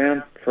breeding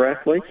ground for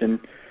athletes, and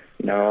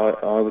I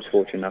was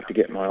fortunate enough to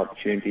get my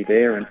opportunity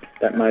there, and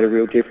that made a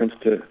real difference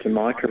to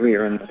my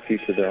career and the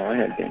future that I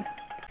had then.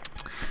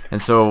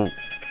 And so,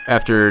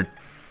 after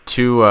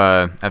two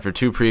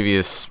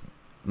previous,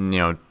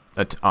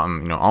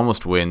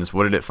 almost wins,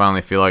 what did it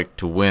finally feel like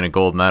to win a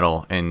gold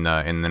medal in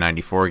the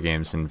 '94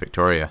 Games in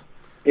Victoria?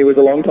 It was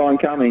a long time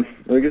coming,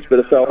 Lucas,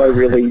 but I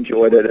really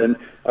enjoyed it. And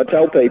I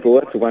tell people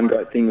that's the one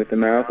great thing with the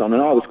marathon,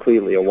 and I was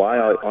clearly away.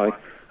 I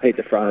hit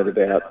the front at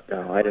about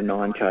 8 or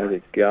 9K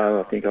to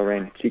go. I think I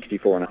ran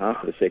 64 and a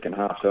half for the second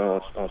half,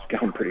 so I was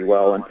going pretty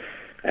well.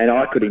 And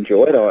I could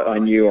enjoy it. I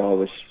knew I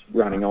was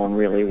running on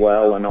really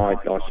well, and I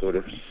sort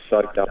of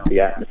soaked up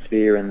the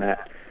atmosphere, and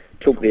that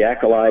took the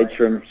accolades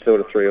from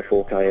sort of 3 or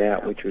 4K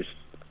out, which was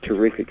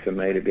terrific for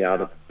me to be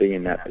able to be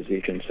in that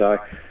position. So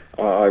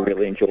I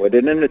really enjoyed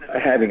it. And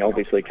having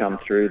obviously come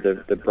through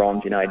the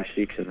bronze in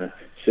 86 and the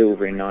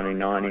silver in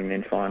 1990 and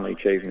then finally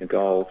achieving the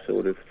gold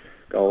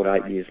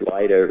 8 years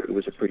later, it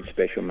was a pretty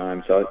special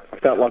moment. So I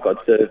felt like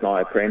I'd served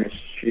my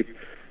apprenticeship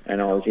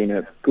and I was in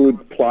a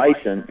good place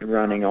and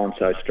running on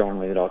so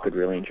strongly that I could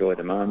really enjoy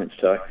the moment.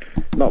 So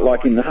not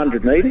like in the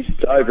 100 metres,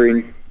 it's over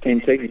in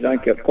 10 seconds. You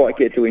don't quite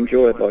get to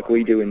enjoy it like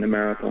we do in the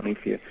marathon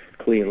if you're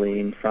clearly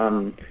in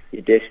front.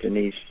 Your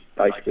destiny's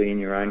basically in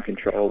your own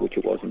control, which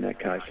it was in that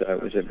case. So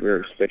it was a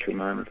very special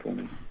moment for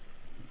me.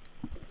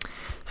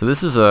 So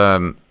this is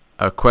a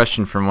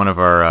question from one of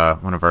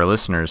our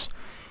listeners.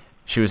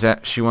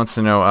 She wants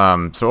to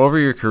know, so over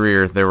your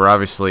career, there were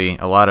obviously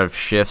a lot of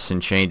shifts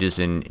and changes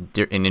in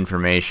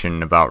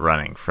information about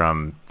running,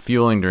 from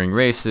fueling during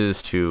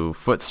races to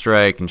foot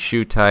strike and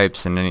shoe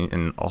types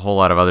and a whole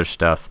lot of other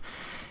stuff.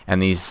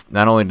 And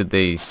not only did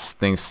these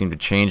things seem to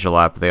change a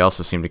lot, but they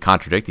also seem to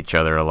contradict each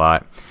other a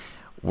lot.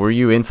 Were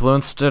you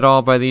influenced at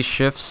all by these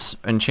shifts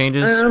and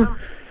changes? A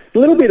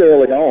little bit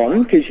early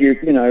on, because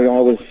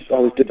I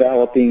was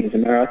developing as a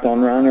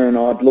marathon runner, and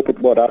I'd look at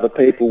what other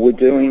people were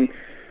doing.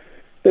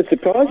 But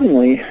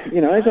surprisingly,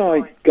 as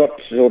I got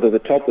to sort of the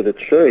top of the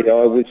tree,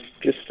 I was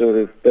just sort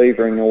of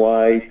beavering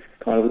away,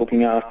 kind of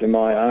looking after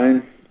my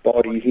own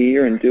body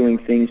here and doing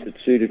things that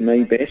suited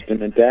me best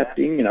and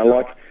adapting.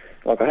 Like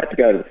I had to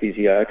go to the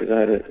physio because I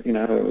had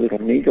a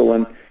little niggle,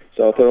 and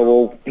so I thought,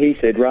 well, he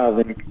said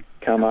rather than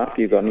come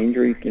after you've got an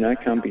injury,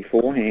 come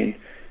beforehand.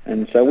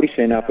 And so we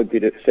set up a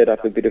bit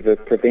of a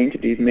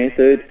preventative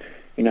method,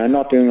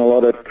 not doing a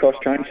lot of cross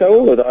training. So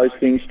all of those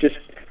things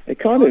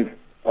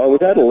I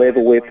was at a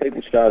level where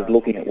people started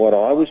looking at what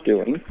I was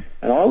doing,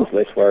 and I was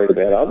less worried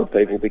about other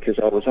people because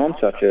I was on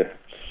such a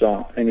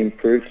strong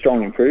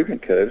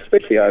improvement curve,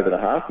 especially over the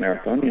half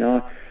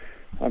marathon.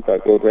 I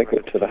broke world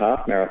records for the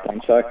half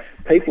marathon. So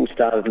people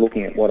started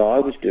looking at what I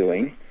was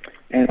doing,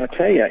 and I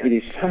tell you, it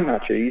is so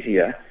much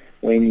easier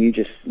when you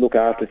just look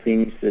after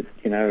things that,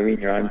 are in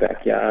your own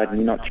backyard and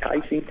you're not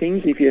chasing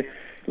things. If you're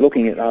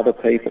looking at other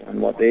people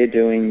and what they're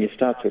doing, you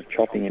start sort of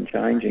chopping and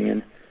changing.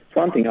 And it's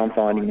one thing I'm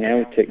finding now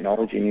with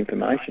technology and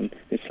information,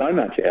 there's so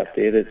much out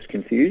there that's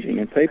confusing,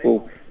 and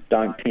people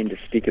don't tend to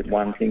stick at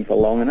one thing for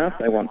long enough.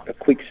 They want a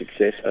quick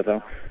success,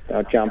 so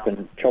they'll jump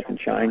and chop and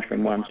change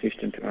from one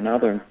system to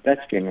another, and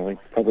that's generally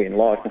probably in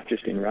life, not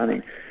just in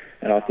running.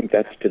 And I think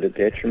that's to the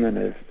detriment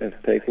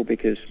of people,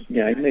 because,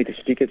 you need to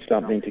stick at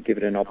something to give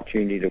it an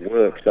opportunity to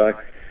work. So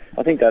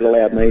I think that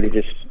allowed me to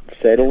just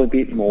settle a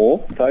bit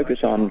more,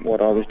 focus on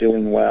what I was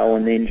doing well,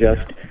 and then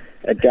just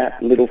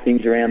adapt little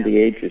things around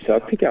the edges. So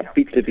I'd pick up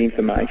bits of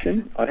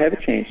information. I'd have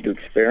a chance to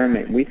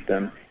experiment with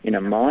them in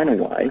a minor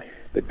way,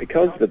 but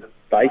because the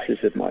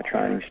basis of my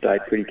training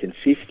stayed pretty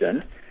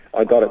consistent,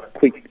 I got a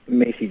quick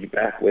message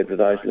back whether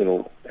those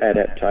little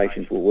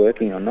adaptations were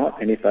working or not,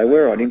 and if they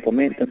were, I'd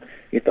implement them.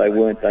 If they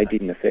weren't, they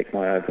didn't affect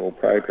my overall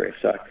progress.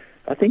 So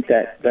I think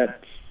that's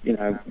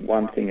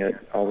one thing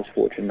that I was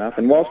fortunate enough.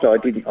 And whilst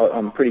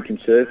I'm pretty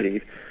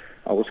conservative,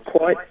 I was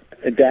quite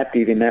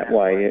adaptive in that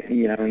way.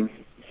 In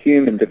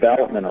human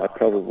development, I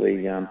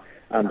probably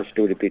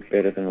understood a bit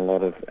better than a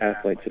lot of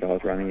athletes that I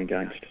was running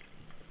against.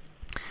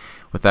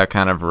 With that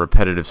kind of a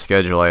repetitive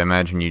schedule, I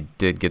imagine you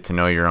did get to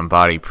know your own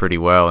body pretty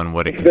well and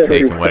what it could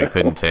take and what it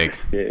couldn't take.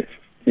 Yes,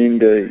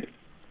 indeed.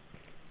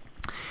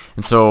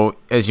 And so,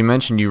 as you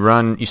mentioned,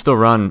 you still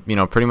run,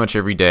 pretty much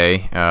every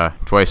day,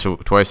 twice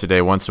a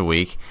day, once a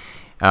week.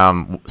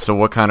 So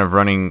what kind of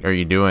running are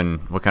you doing?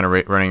 What kind of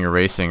running or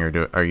racing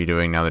are you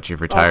doing now that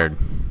you've retired?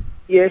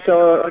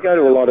 So I go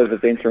to a lot of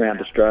events around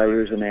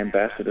Australia as an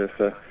ambassador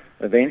for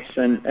events,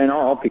 and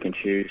I'll pick and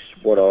choose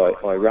what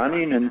I run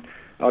in, and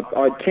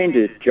I tend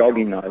to jog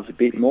in those a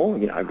bit more. I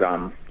might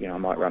run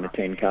a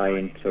 10K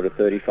in sort of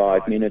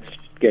 35 minutes,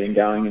 getting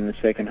going in the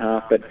second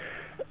half. But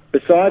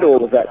beside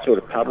all of that sort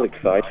of public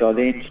face, I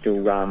then still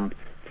run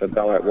for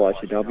Ballarat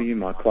YCW,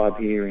 my club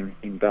here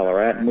in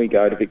Ballarat, and we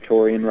go to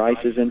Victorian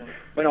races. And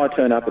when I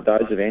turn up at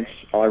those events,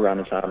 I run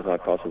as hard as I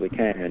possibly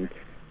can.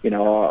 And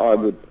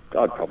I'd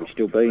probably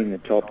still be in the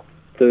top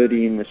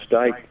 30 in the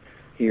state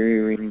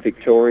here in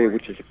Victoria,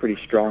 which is a pretty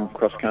strong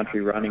cross-country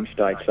running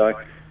state. So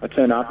I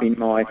turn up in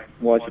my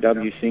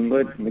YCW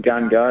singlet, and the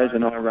gun goes,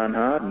 and I run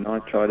hard, and I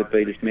try to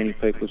beat as many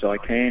people as I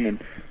can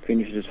and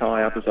finish as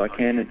high up as I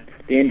can. And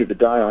at the end of the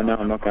day, I know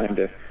I'm not going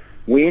to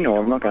win, or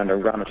I'm not going to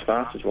run as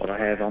fast as what I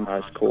have on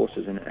those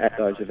courses and at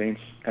those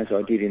events as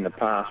I did in the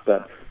past,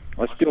 but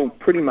I still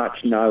pretty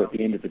much know at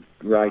the end of the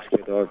race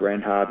whether I've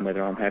ran hard and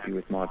whether I'm happy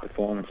with my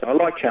performance. So I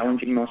like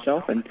challenging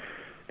myself, and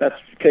that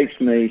keeps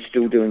me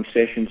still doing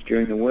sessions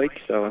during the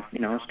week. So,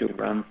 I still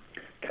run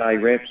K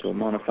reps or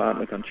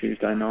monofartlek on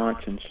Tuesday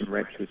nights and some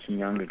reps with some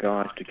younger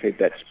guys to keep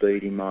that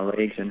speed in my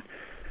legs. And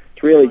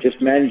it's really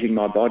just managing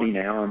my body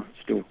now. I'm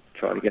still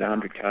try to get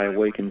 100K a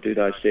week and do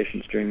those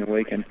sessions during the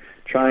week and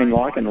train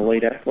like an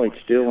elite athlete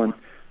still. And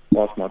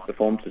whilst my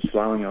performance is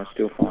slowing, I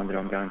still find that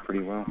I'm going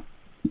pretty well.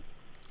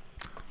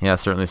 Yeah,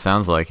 certainly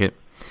sounds like it.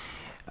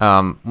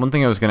 One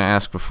thing I was going to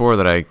ask before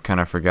that I kind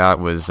of forgot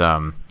was,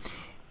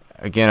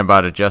 again,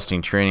 about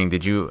adjusting training.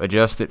 Did you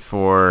adjust it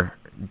for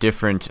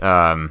different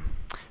kind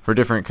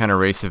of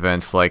race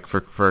events, like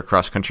for a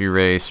cross-country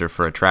race or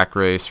for a track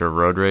race or a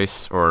road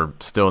race, or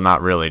still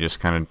not really, just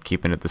kind of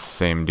keeping it the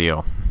same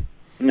deal?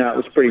 No, it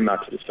was pretty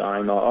much the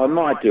same. I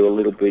might do a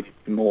little bit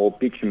more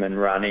bitumen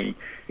running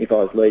if I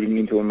was leading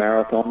into a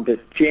marathon,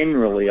 but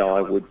generally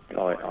I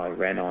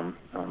ran on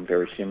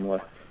very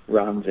similar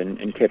runs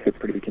and kept it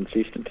pretty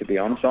consistent, to be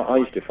honest. I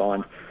used to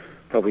find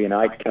probably an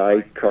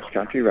 8K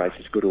cross-country race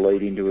as good a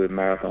lead into a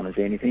marathon as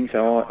anything,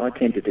 so I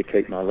tended to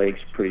keep my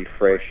legs pretty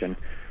fresh and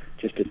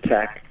just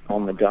attack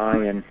on the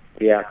day, and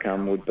the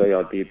outcome would be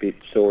I'd be a bit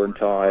sore and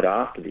tired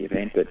after the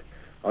event, but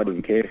I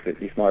didn't care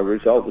if my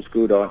result was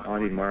good. I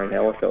didn't worry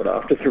how I felt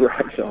after the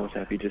race. I was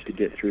happy just to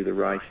get through the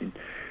race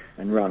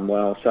and run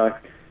well. So,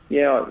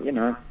 yeah,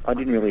 I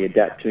didn't really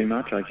adapt too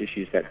much. I just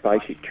used that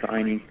basic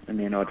training, and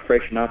then I'd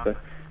freshen up a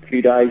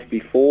few days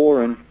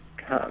before and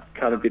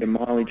cut a bit of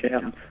mileage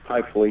out and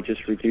hopefully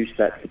just reduce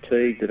that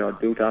fatigue that I'd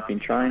built up in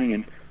training,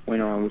 and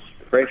when I was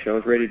fresh, I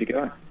was ready to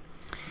go.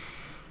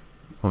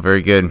 Well,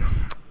 very good.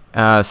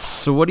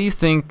 So what do you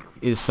think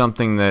is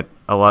something that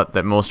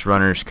most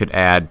runners could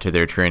add to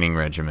their training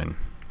regimen?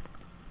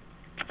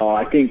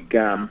 I think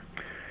I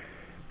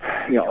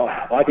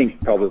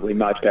think probably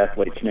most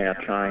athletes now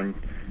train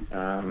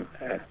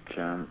at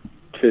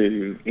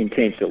too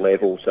intense a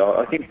level. So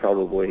I think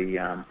probably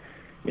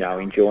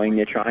enjoying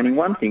their training.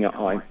 One thing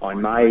I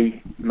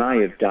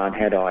may have done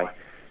had I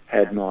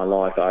had my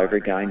life over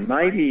again,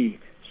 maybe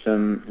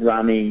some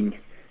running,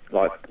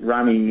 like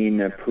running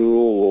in a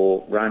pool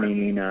or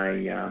running in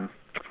a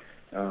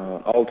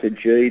Alter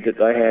G that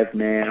they have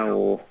now,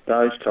 or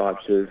those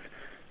types of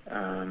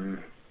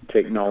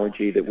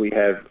technology that we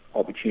have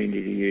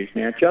opportunity to use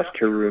now, just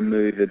to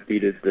remove a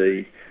bit of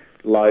the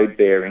load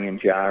bearing and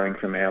jarring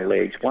from our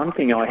legs. One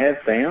thing I have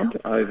found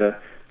over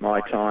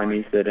my time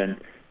is that, and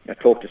I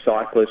talk to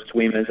cyclists,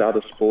 swimmers,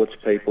 other sports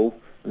people,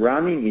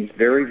 running is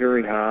very,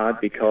 very hard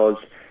because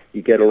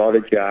you get a lot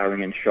of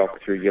jarring and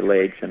shock through your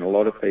legs, and a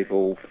lot of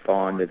people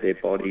find that their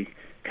body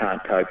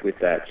can't cope with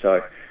that.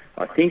 So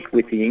I think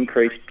with the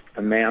increased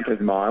amount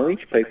of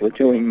mileage, people are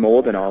doing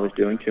more than I was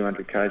doing,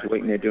 200 k's a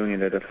week, and they're doing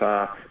it at a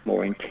far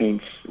more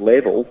intense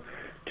level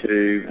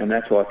and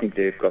that's why I think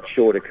they've got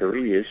shorter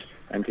careers,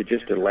 and to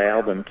just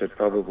allow them to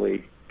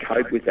probably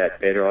cope with that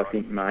better, I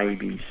think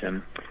maybe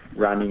some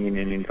running in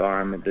an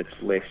environment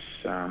that's less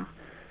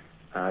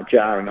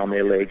jarring on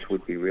their legs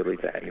would be really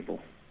valuable.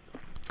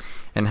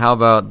 And how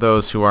about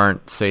those who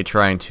aren't, say,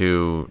 trying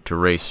to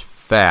race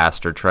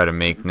fast or try to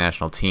make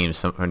national teams,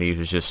 somebody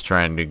who's just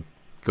trying to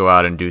go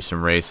out and do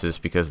some races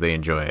because they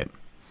enjoy it?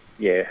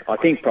 Yeah, I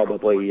think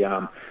probably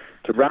to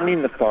run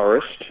in the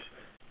forest,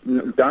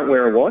 don't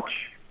wear a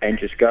watch and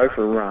just go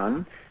for a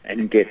run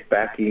and get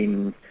back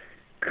in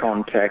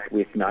contact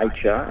with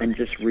nature, and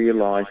just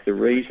realise the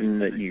reason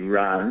that you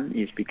run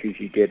is because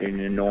you get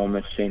an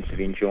enormous sense of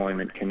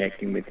enjoyment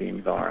connecting with the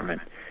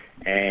environment.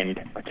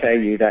 And I tell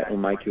you, that will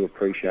make you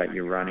appreciate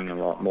your running a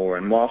lot more.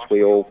 And whilst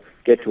we all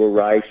get to a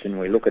race and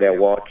we look at our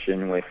watch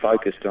and we're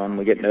focused on,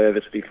 we get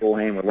nervous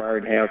beforehand, we're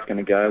worried how it's going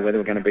to go, whether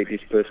we're going to beat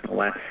this person or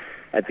that,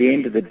 at the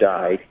end of the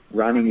day,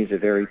 running is a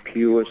very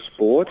pure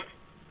sport.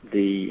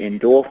 The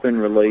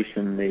endorphin release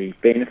and the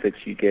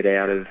benefits you get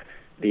out of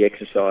the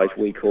exercise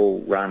we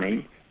call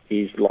running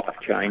is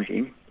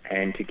life-changing,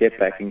 and to get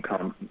back in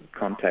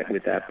contact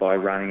with that by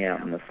running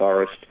out in the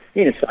forest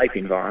in a safe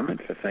environment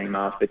for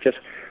females, but just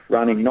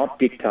running not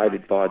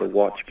dictated by the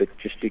watch, but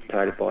just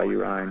dictated by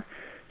your own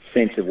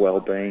sense of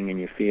well-being and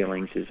your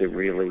feelings, is a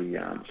really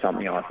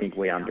something I think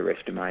we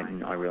underestimate,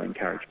 and I really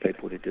encourage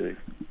people to do.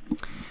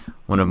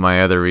 One of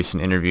my other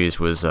recent interviews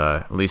was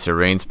Lisa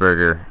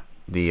Rainsberger,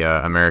 the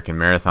American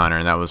marathoner,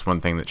 and that was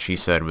one thing that she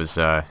said was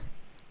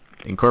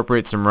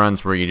incorporate some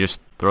runs where you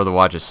just throw the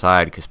watch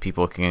aside, because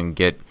people can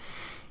get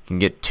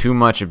too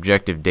much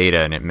objective data,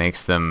 and it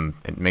makes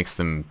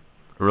them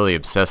really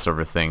obsess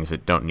over things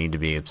that don't need to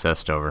be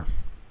obsessed over.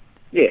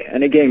 Yeah,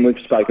 and again, we've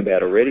spoken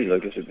about already,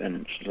 Lucas,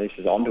 and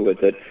Lisa's onto it,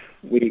 that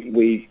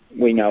we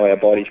know our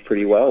bodies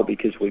pretty well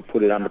because we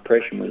put it under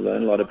pressure and we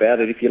learn a lot about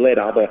it. If you let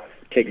other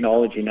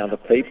technology and other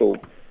people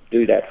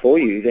do that for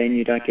you, then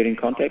you don't get in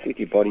contact with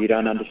your body. You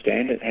don't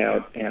understand it,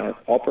 how it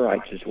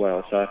operates as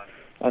well. So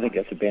I think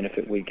that's a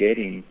benefit we get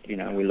in,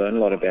 we learn a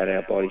lot about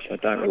our bodies, so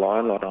don't rely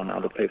a lot on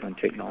other people and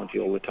technology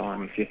all the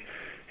time. I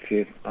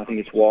think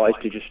it's wise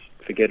to just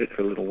forget it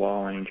for a little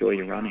while and enjoy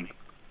your running.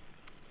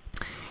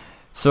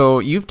 So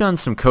you've done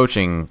some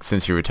coaching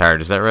since you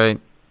retired, is that right?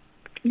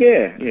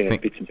 Yeah,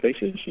 bits and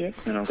pieces, yeah.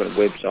 And I've got a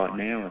website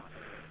now, a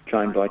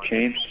Trained by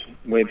Champs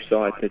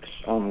website that's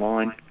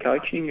online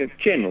coaching.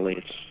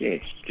 Generally,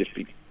 it's just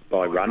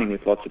by running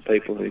with lots of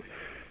people who,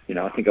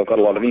 I think I've got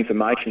a lot of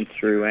information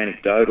through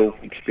anecdotal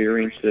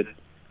experience that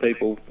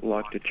people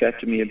like to chat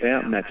to me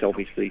about, and that's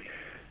obviously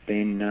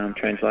been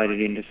translated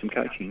into some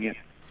coaching, yeah.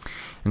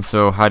 And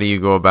so how do you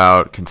go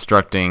about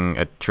constructing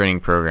a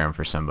training program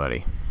for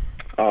somebody?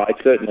 It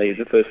certainly is.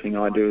 The first thing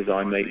I do is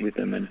I meet with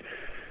them and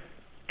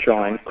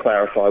try and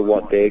clarify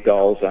what their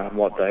goals are and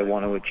what they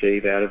want to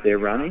achieve out of their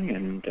running,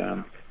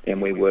 and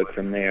then we work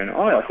from there. And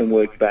I often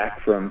work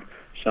back from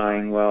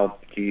saying, well,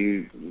 do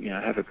you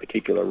have a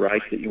particular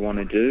race that you want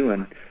to do?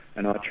 And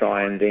I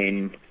try and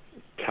then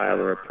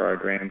tailor a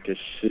program to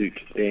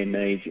suit their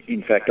needs.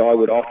 In fact, I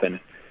would often,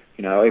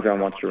 everyone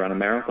wants to run a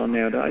marathon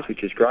nowadays,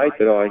 which is great,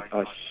 but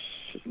I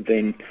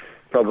then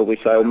probably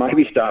say, well,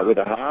 maybe start with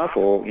a half,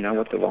 or,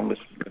 what's the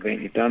longest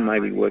event you've done?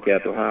 Maybe work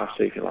out to a half,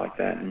 see if you like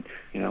that, and,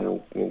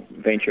 we'll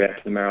venture out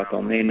to the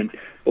marathon then. And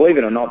believe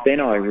it or not, then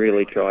I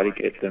really try to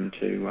get them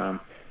to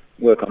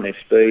work on their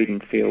speed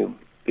and feel a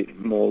bit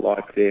more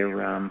like they're,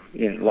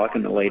 like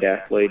an elite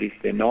athlete. If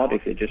they're not,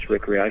 if they're just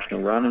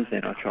recreational runners,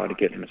 then I try to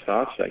get them as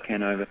fast as they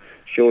can over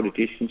shorter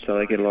distance, so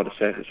they get a lot of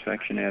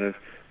satisfaction out of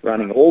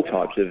running all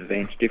types of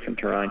events, different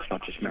terrains,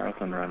 not just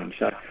marathon running.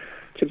 So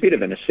it's a bit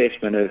of an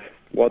assessment of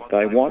what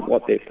they want,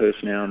 what their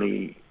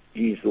personality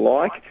is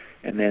like,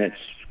 and then it's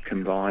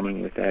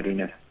combining with that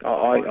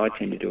I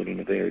tend to do it in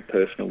a very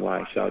personal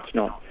way, so it's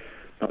not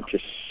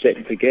just set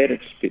and forget,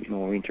 it's a bit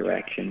more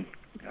interaction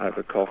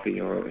over coffee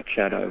or a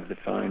chat over the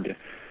phone to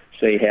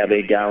see how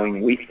they're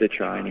going with the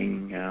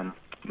training,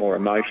 more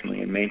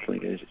emotionally and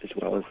mentally, as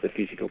well as the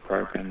physical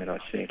program that I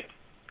set.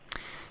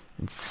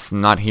 It's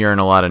not hearing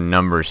a lot of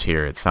numbers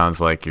here. It sounds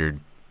like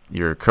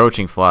your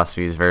coaching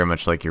philosophy is very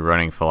much like your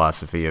running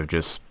philosophy of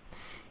just,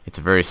 it's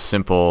a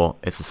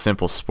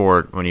simple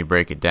sport when you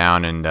break it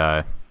down, and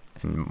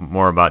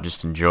more about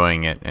just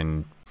enjoying it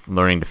and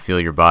learning to feel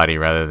your body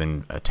rather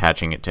than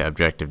attaching it to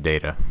objective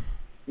data.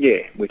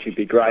 Yeah, which would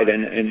be great.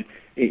 And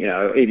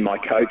even my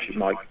coach,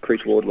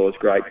 Chris Wardlaw's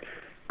great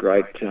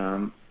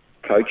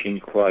coaching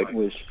quote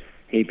was,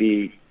 he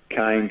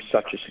became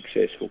such a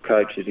successful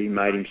coach that he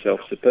made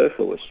himself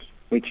superfluous,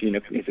 which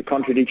is a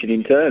contradiction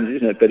in terms,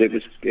 isn't it? But it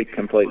was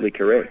completely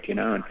correct,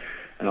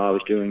 And I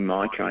was doing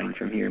my training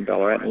from here in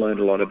Ballarat and learned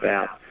a lot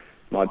about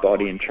my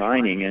body and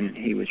training, and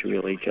he was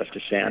really just a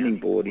sounding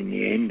board in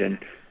the end, and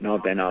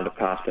I've been able to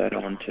pass that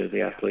on to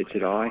the athletes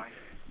that I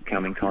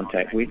come in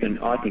contact with, and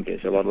I think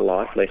there's a lot of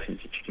life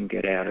lessons that you can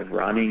get out of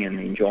running and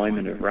the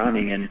enjoyment of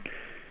running. And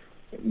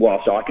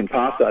whilst I can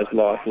pass those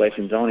life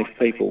lessons on, if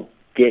people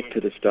get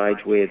to the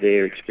stage where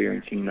they're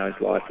experiencing those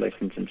life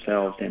lessons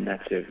themselves, then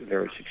that's a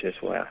very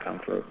successful outcome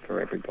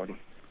for everybody.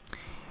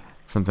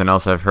 Something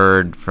else I've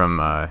heard from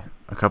a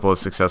couple of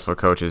successful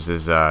coaches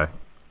is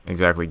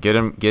exactly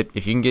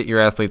if you can get your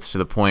athletes to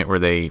the point where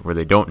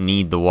they don't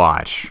need the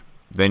watch,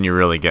 then you're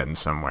really getting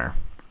somewhere.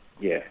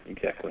 Yeah,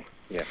 exactly.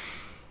 Yeah.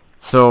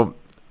 So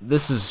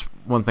this is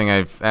one thing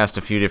I've asked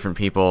a few different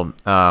people.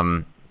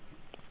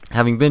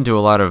 Having been to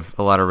a lot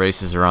of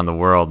races around the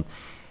world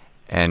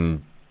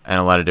and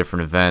a lot of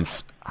different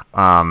events,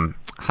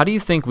 how do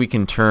you think we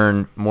can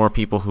turn more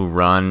people who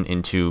run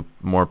into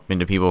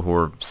people who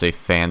are, say,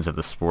 fans of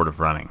the sport of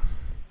running?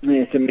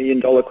 Yeah, it's $1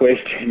 million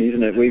question,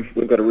 isn't it?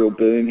 We've got a real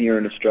boom here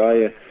in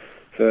Australia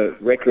for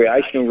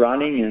recreational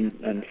running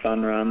and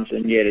fun runs,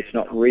 and yet it's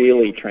not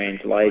really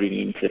translating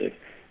into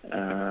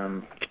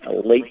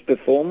elite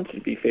performance,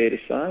 it'd be fair to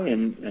say,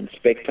 and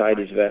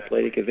spectators of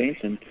athletic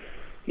events. And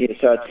yeah,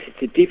 so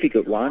it's a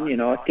difficult one.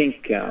 I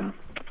think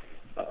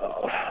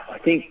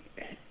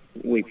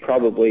we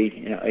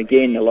probably,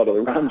 again, a lot of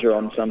the runs are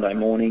on Sunday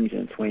mornings,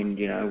 and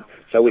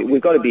so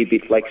we've got to be a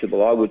bit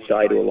flexible. I would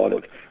say to a lot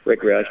of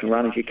recreational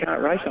runners, you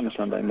can't race on a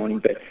Sunday morning,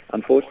 but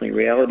unfortunately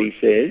reality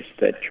says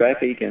that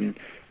traffic and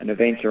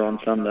events are on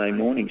Sunday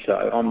morning.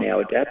 So I'm now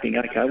adapting.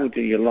 Okay, we'll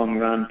do your long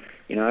run,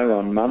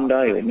 on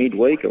Monday or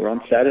midweek or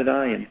on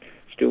Saturday, and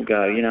still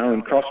go,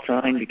 and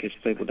cross-train because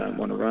people don't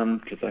want to run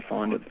because they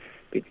find it a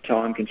bit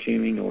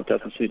time-consuming or it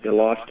doesn't suit their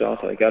lifestyle,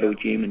 so they go to a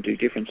gym and do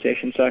different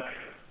sessions. So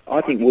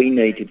I think we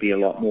need to be a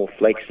lot more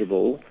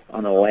flexible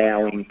on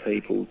allowing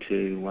people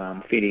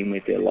to fit in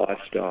with their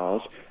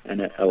lifestyles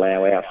and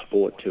allow our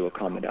sport to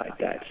accommodate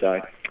that.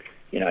 So,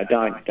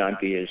 don't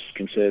be as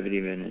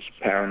conservative and as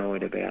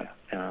paranoid about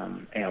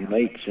our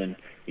meets, and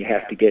you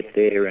have to get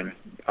there and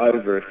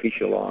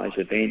over-officialise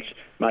events,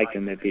 make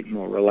them a bit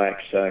more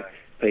relaxed so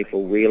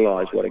people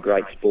realise what a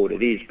great sport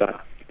it is,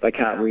 but they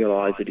can't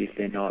realise it if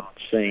they're not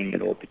seeing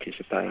it or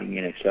participating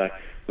in it. So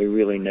we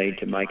really need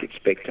to make it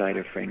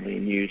spectator-friendly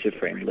and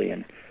user-friendly,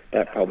 and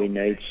that probably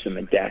needs some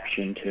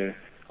adaptation to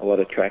a lot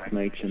of track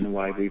meets and the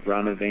way we've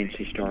run events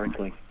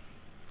historically.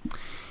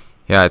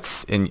 Yeah,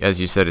 as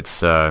you said,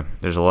 it's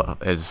there's a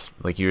lot,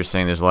 like you were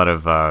saying, there's a lot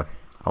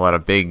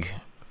of big,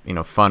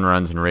 fun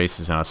runs and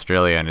races in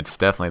Australia, and it's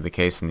definitely the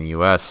case in the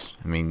U.S.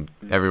 I mean,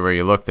 everywhere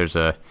you look, there's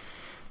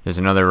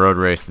another road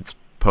race that's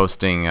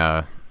posting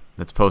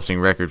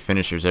record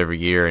finishers every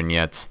year, and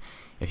yet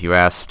if you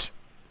asked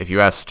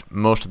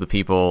most of the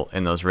people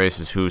in those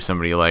races who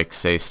somebody like,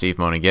 say, Steve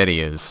Moneghetti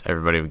is,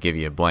 everybody would give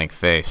you a blank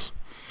face.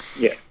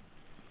 Yeah.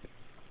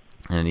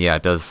 And yeah,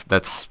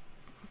 that's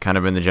kind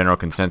of been the general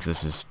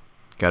consensus, is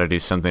got to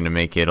do something to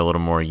make it a little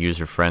more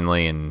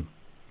user-friendly and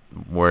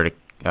where it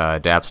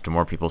adapts to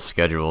more people's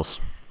schedules.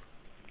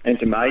 And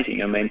it's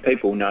amazing. I mean,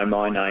 people know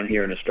my name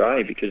here in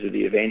Australia because of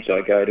the events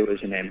I go to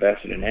as an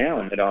ambassador now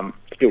and that I'm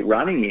still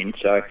running in.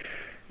 So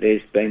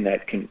there's been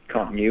that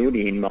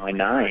continuity in my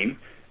name,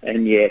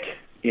 and yet,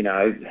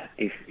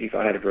 if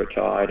I had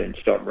retired and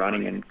stopped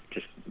running and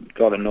just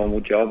got a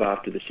normal job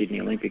after the Sydney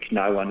Olympics,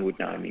 no one would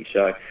know me.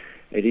 So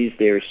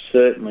there is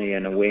certainly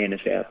an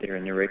awareness out there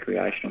in the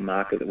recreational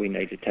market that we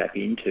need to tap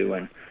into,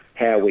 and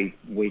how we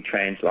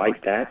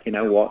translate that.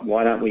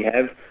 Why don't we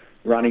have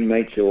running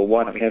meets, or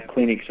why don't we have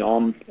clinics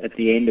on at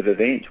the end of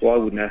events? Why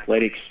wouldn't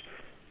Athletics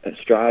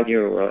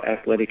Australia or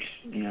Athletics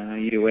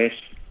US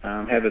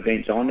have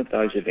events on at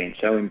those events?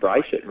 So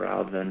embrace it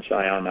rather than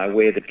say, oh no,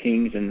 we're the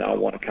kings and they'll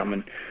want to come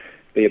and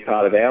be a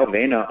part of our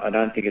event. I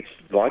don't think it's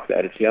like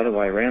that. It's the other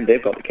way around.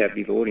 They've got the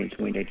captive audience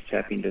and we need to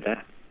tap into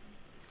that.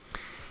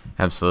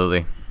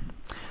 Absolutely.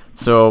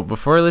 So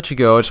before I let you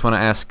go, I just want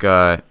to ask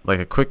a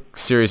quick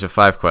series of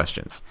 5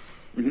 questions.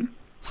 Mm-hmm.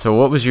 So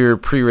what was your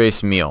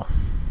pre-race meal?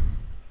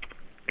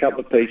 A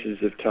couple of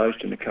pieces of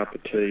toast and a cup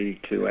of tea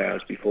 2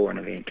 hours before an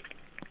event.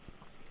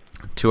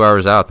 2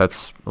 hours out.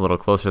 That's a little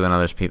closer than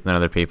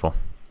other people.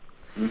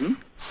 Mm-hmm.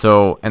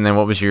 So, and then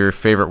what was your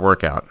favorite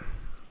workout?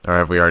 Or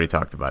have we already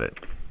talked about it?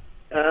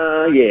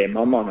 Yeah,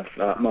 my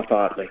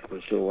fartlek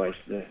was always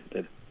the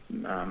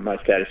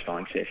most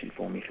satisfying session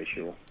for me, for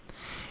sure.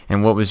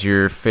 And what was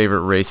your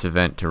favorite race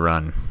event to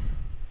run?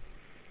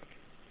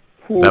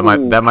 Ooh.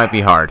 That might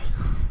be hard.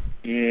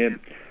 Yeah,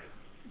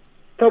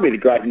 probably the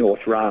Great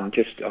North Run.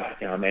 Just,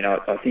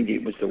 I think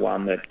it was the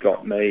one that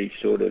got me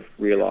sort of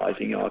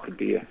realising I could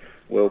be a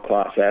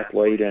world-class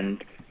athlete,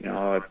 and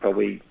I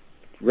probably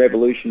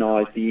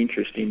revolutionised the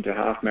interest into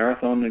half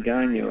marathon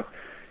again. There were a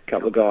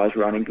couple of guys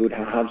running good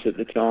halves at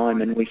the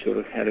time, and we sort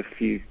of had a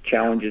few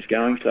challenges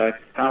going. So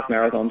half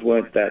marathons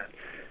weren't that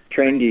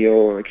trendy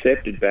or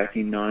accepted back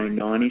in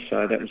 1990,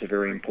 so that was a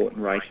very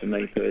important race for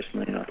me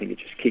personally, and I think it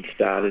just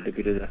kick-started a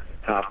bit of the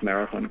half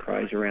marathon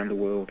craze around the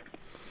world.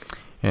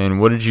 And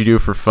what did you do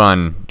for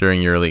fun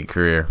during your elite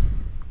career?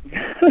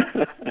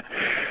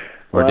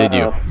 Or did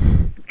you?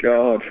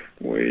 God,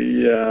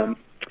 we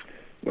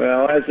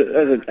Well, as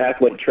an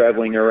athlete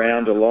travelling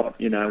around a lot,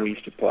 we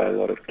used to play a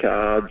lot of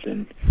cards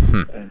and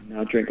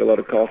drink a lot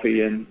of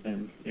coffee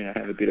and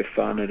have a bit of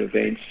fun at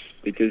events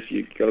because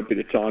you've got a bit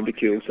of time to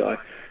kill. So I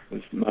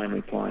was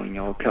mainly playing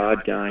old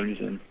card games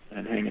and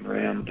hanging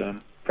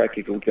around,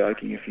 practical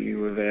joking a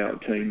few of our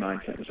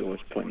teammates. That was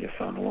always plenty of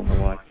fun along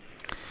the way.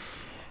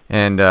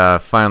 And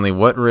finally,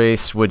 what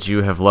race would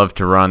you have loved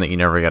to run that you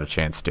never got a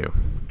chance to?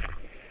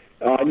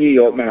 New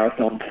York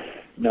Marathon,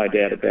 no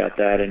doubt about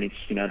that, and it's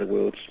the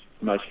world's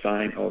most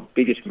famous or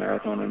biggest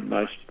marathon and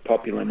most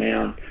popular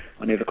now. And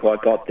I never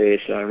quite got there,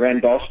 so I ran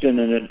Boston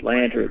and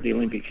Atlanta at the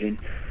Olympics in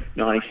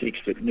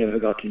 '96, but never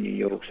got to New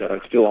York. So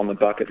it's still on the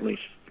bucket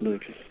list,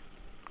 Lucas.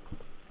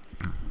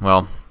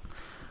 Well,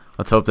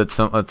 let's hope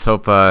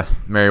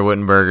Mary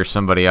Wittenberg or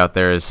somebody out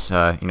there is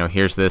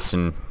hears this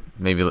and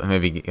maybe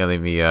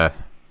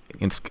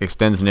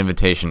extends an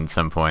invitation at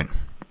some point.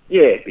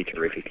 Yeah, it'd be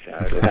terrific.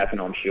 So it'll happen,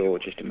 I'm sure.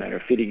 It's just a matter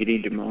of fitting it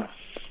into my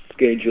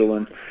schedule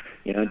and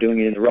doing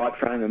it in the right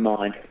frame of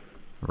mind.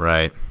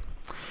 Right.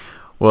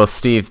 Well,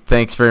 Steve,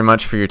 thanks very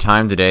much for your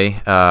time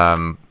today.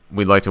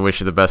 We'd like to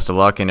wish you the best of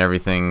luck in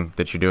everything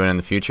that you're doing in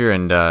the future.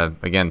 And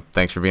again,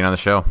 thanks for being on the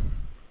show.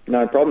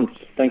 No problem.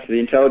 Thanks for the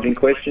intelligent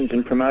questions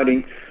and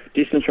promoting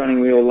distance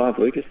running we all love,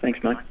 Lucas.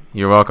 Thanks, mate.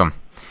 You're welcome.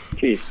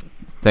 Cheers.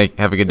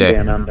 Have a good day.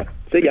 Down under.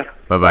 See ya.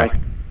 Bye-bye. Bye.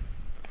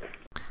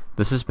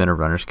 This has been a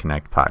Runners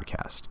Connect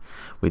podcast.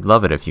 We'd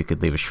love it if you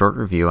could leave a short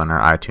review on our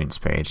iTunes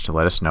page to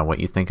let us know what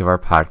you think of our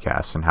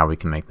podcasts and how we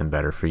can make them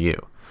better for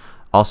you.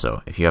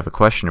 Also, if you have a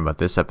question about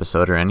this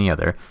episode or any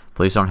other,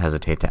 please don't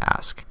hesitate to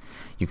ask.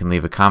 You can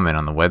leave a comment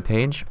on the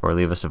webpage or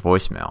leave us a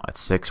voicemail at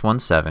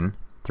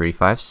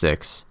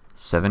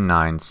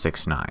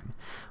 617-356-7969.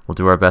 We'll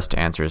do our best to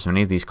answer as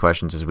many of these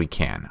questions as we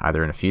can,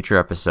 either in a future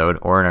episode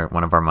or in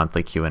one of our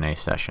monthly Q&A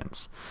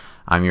sessions.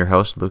 I'm your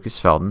host, Lucas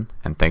Felden,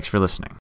 and thanks for listening.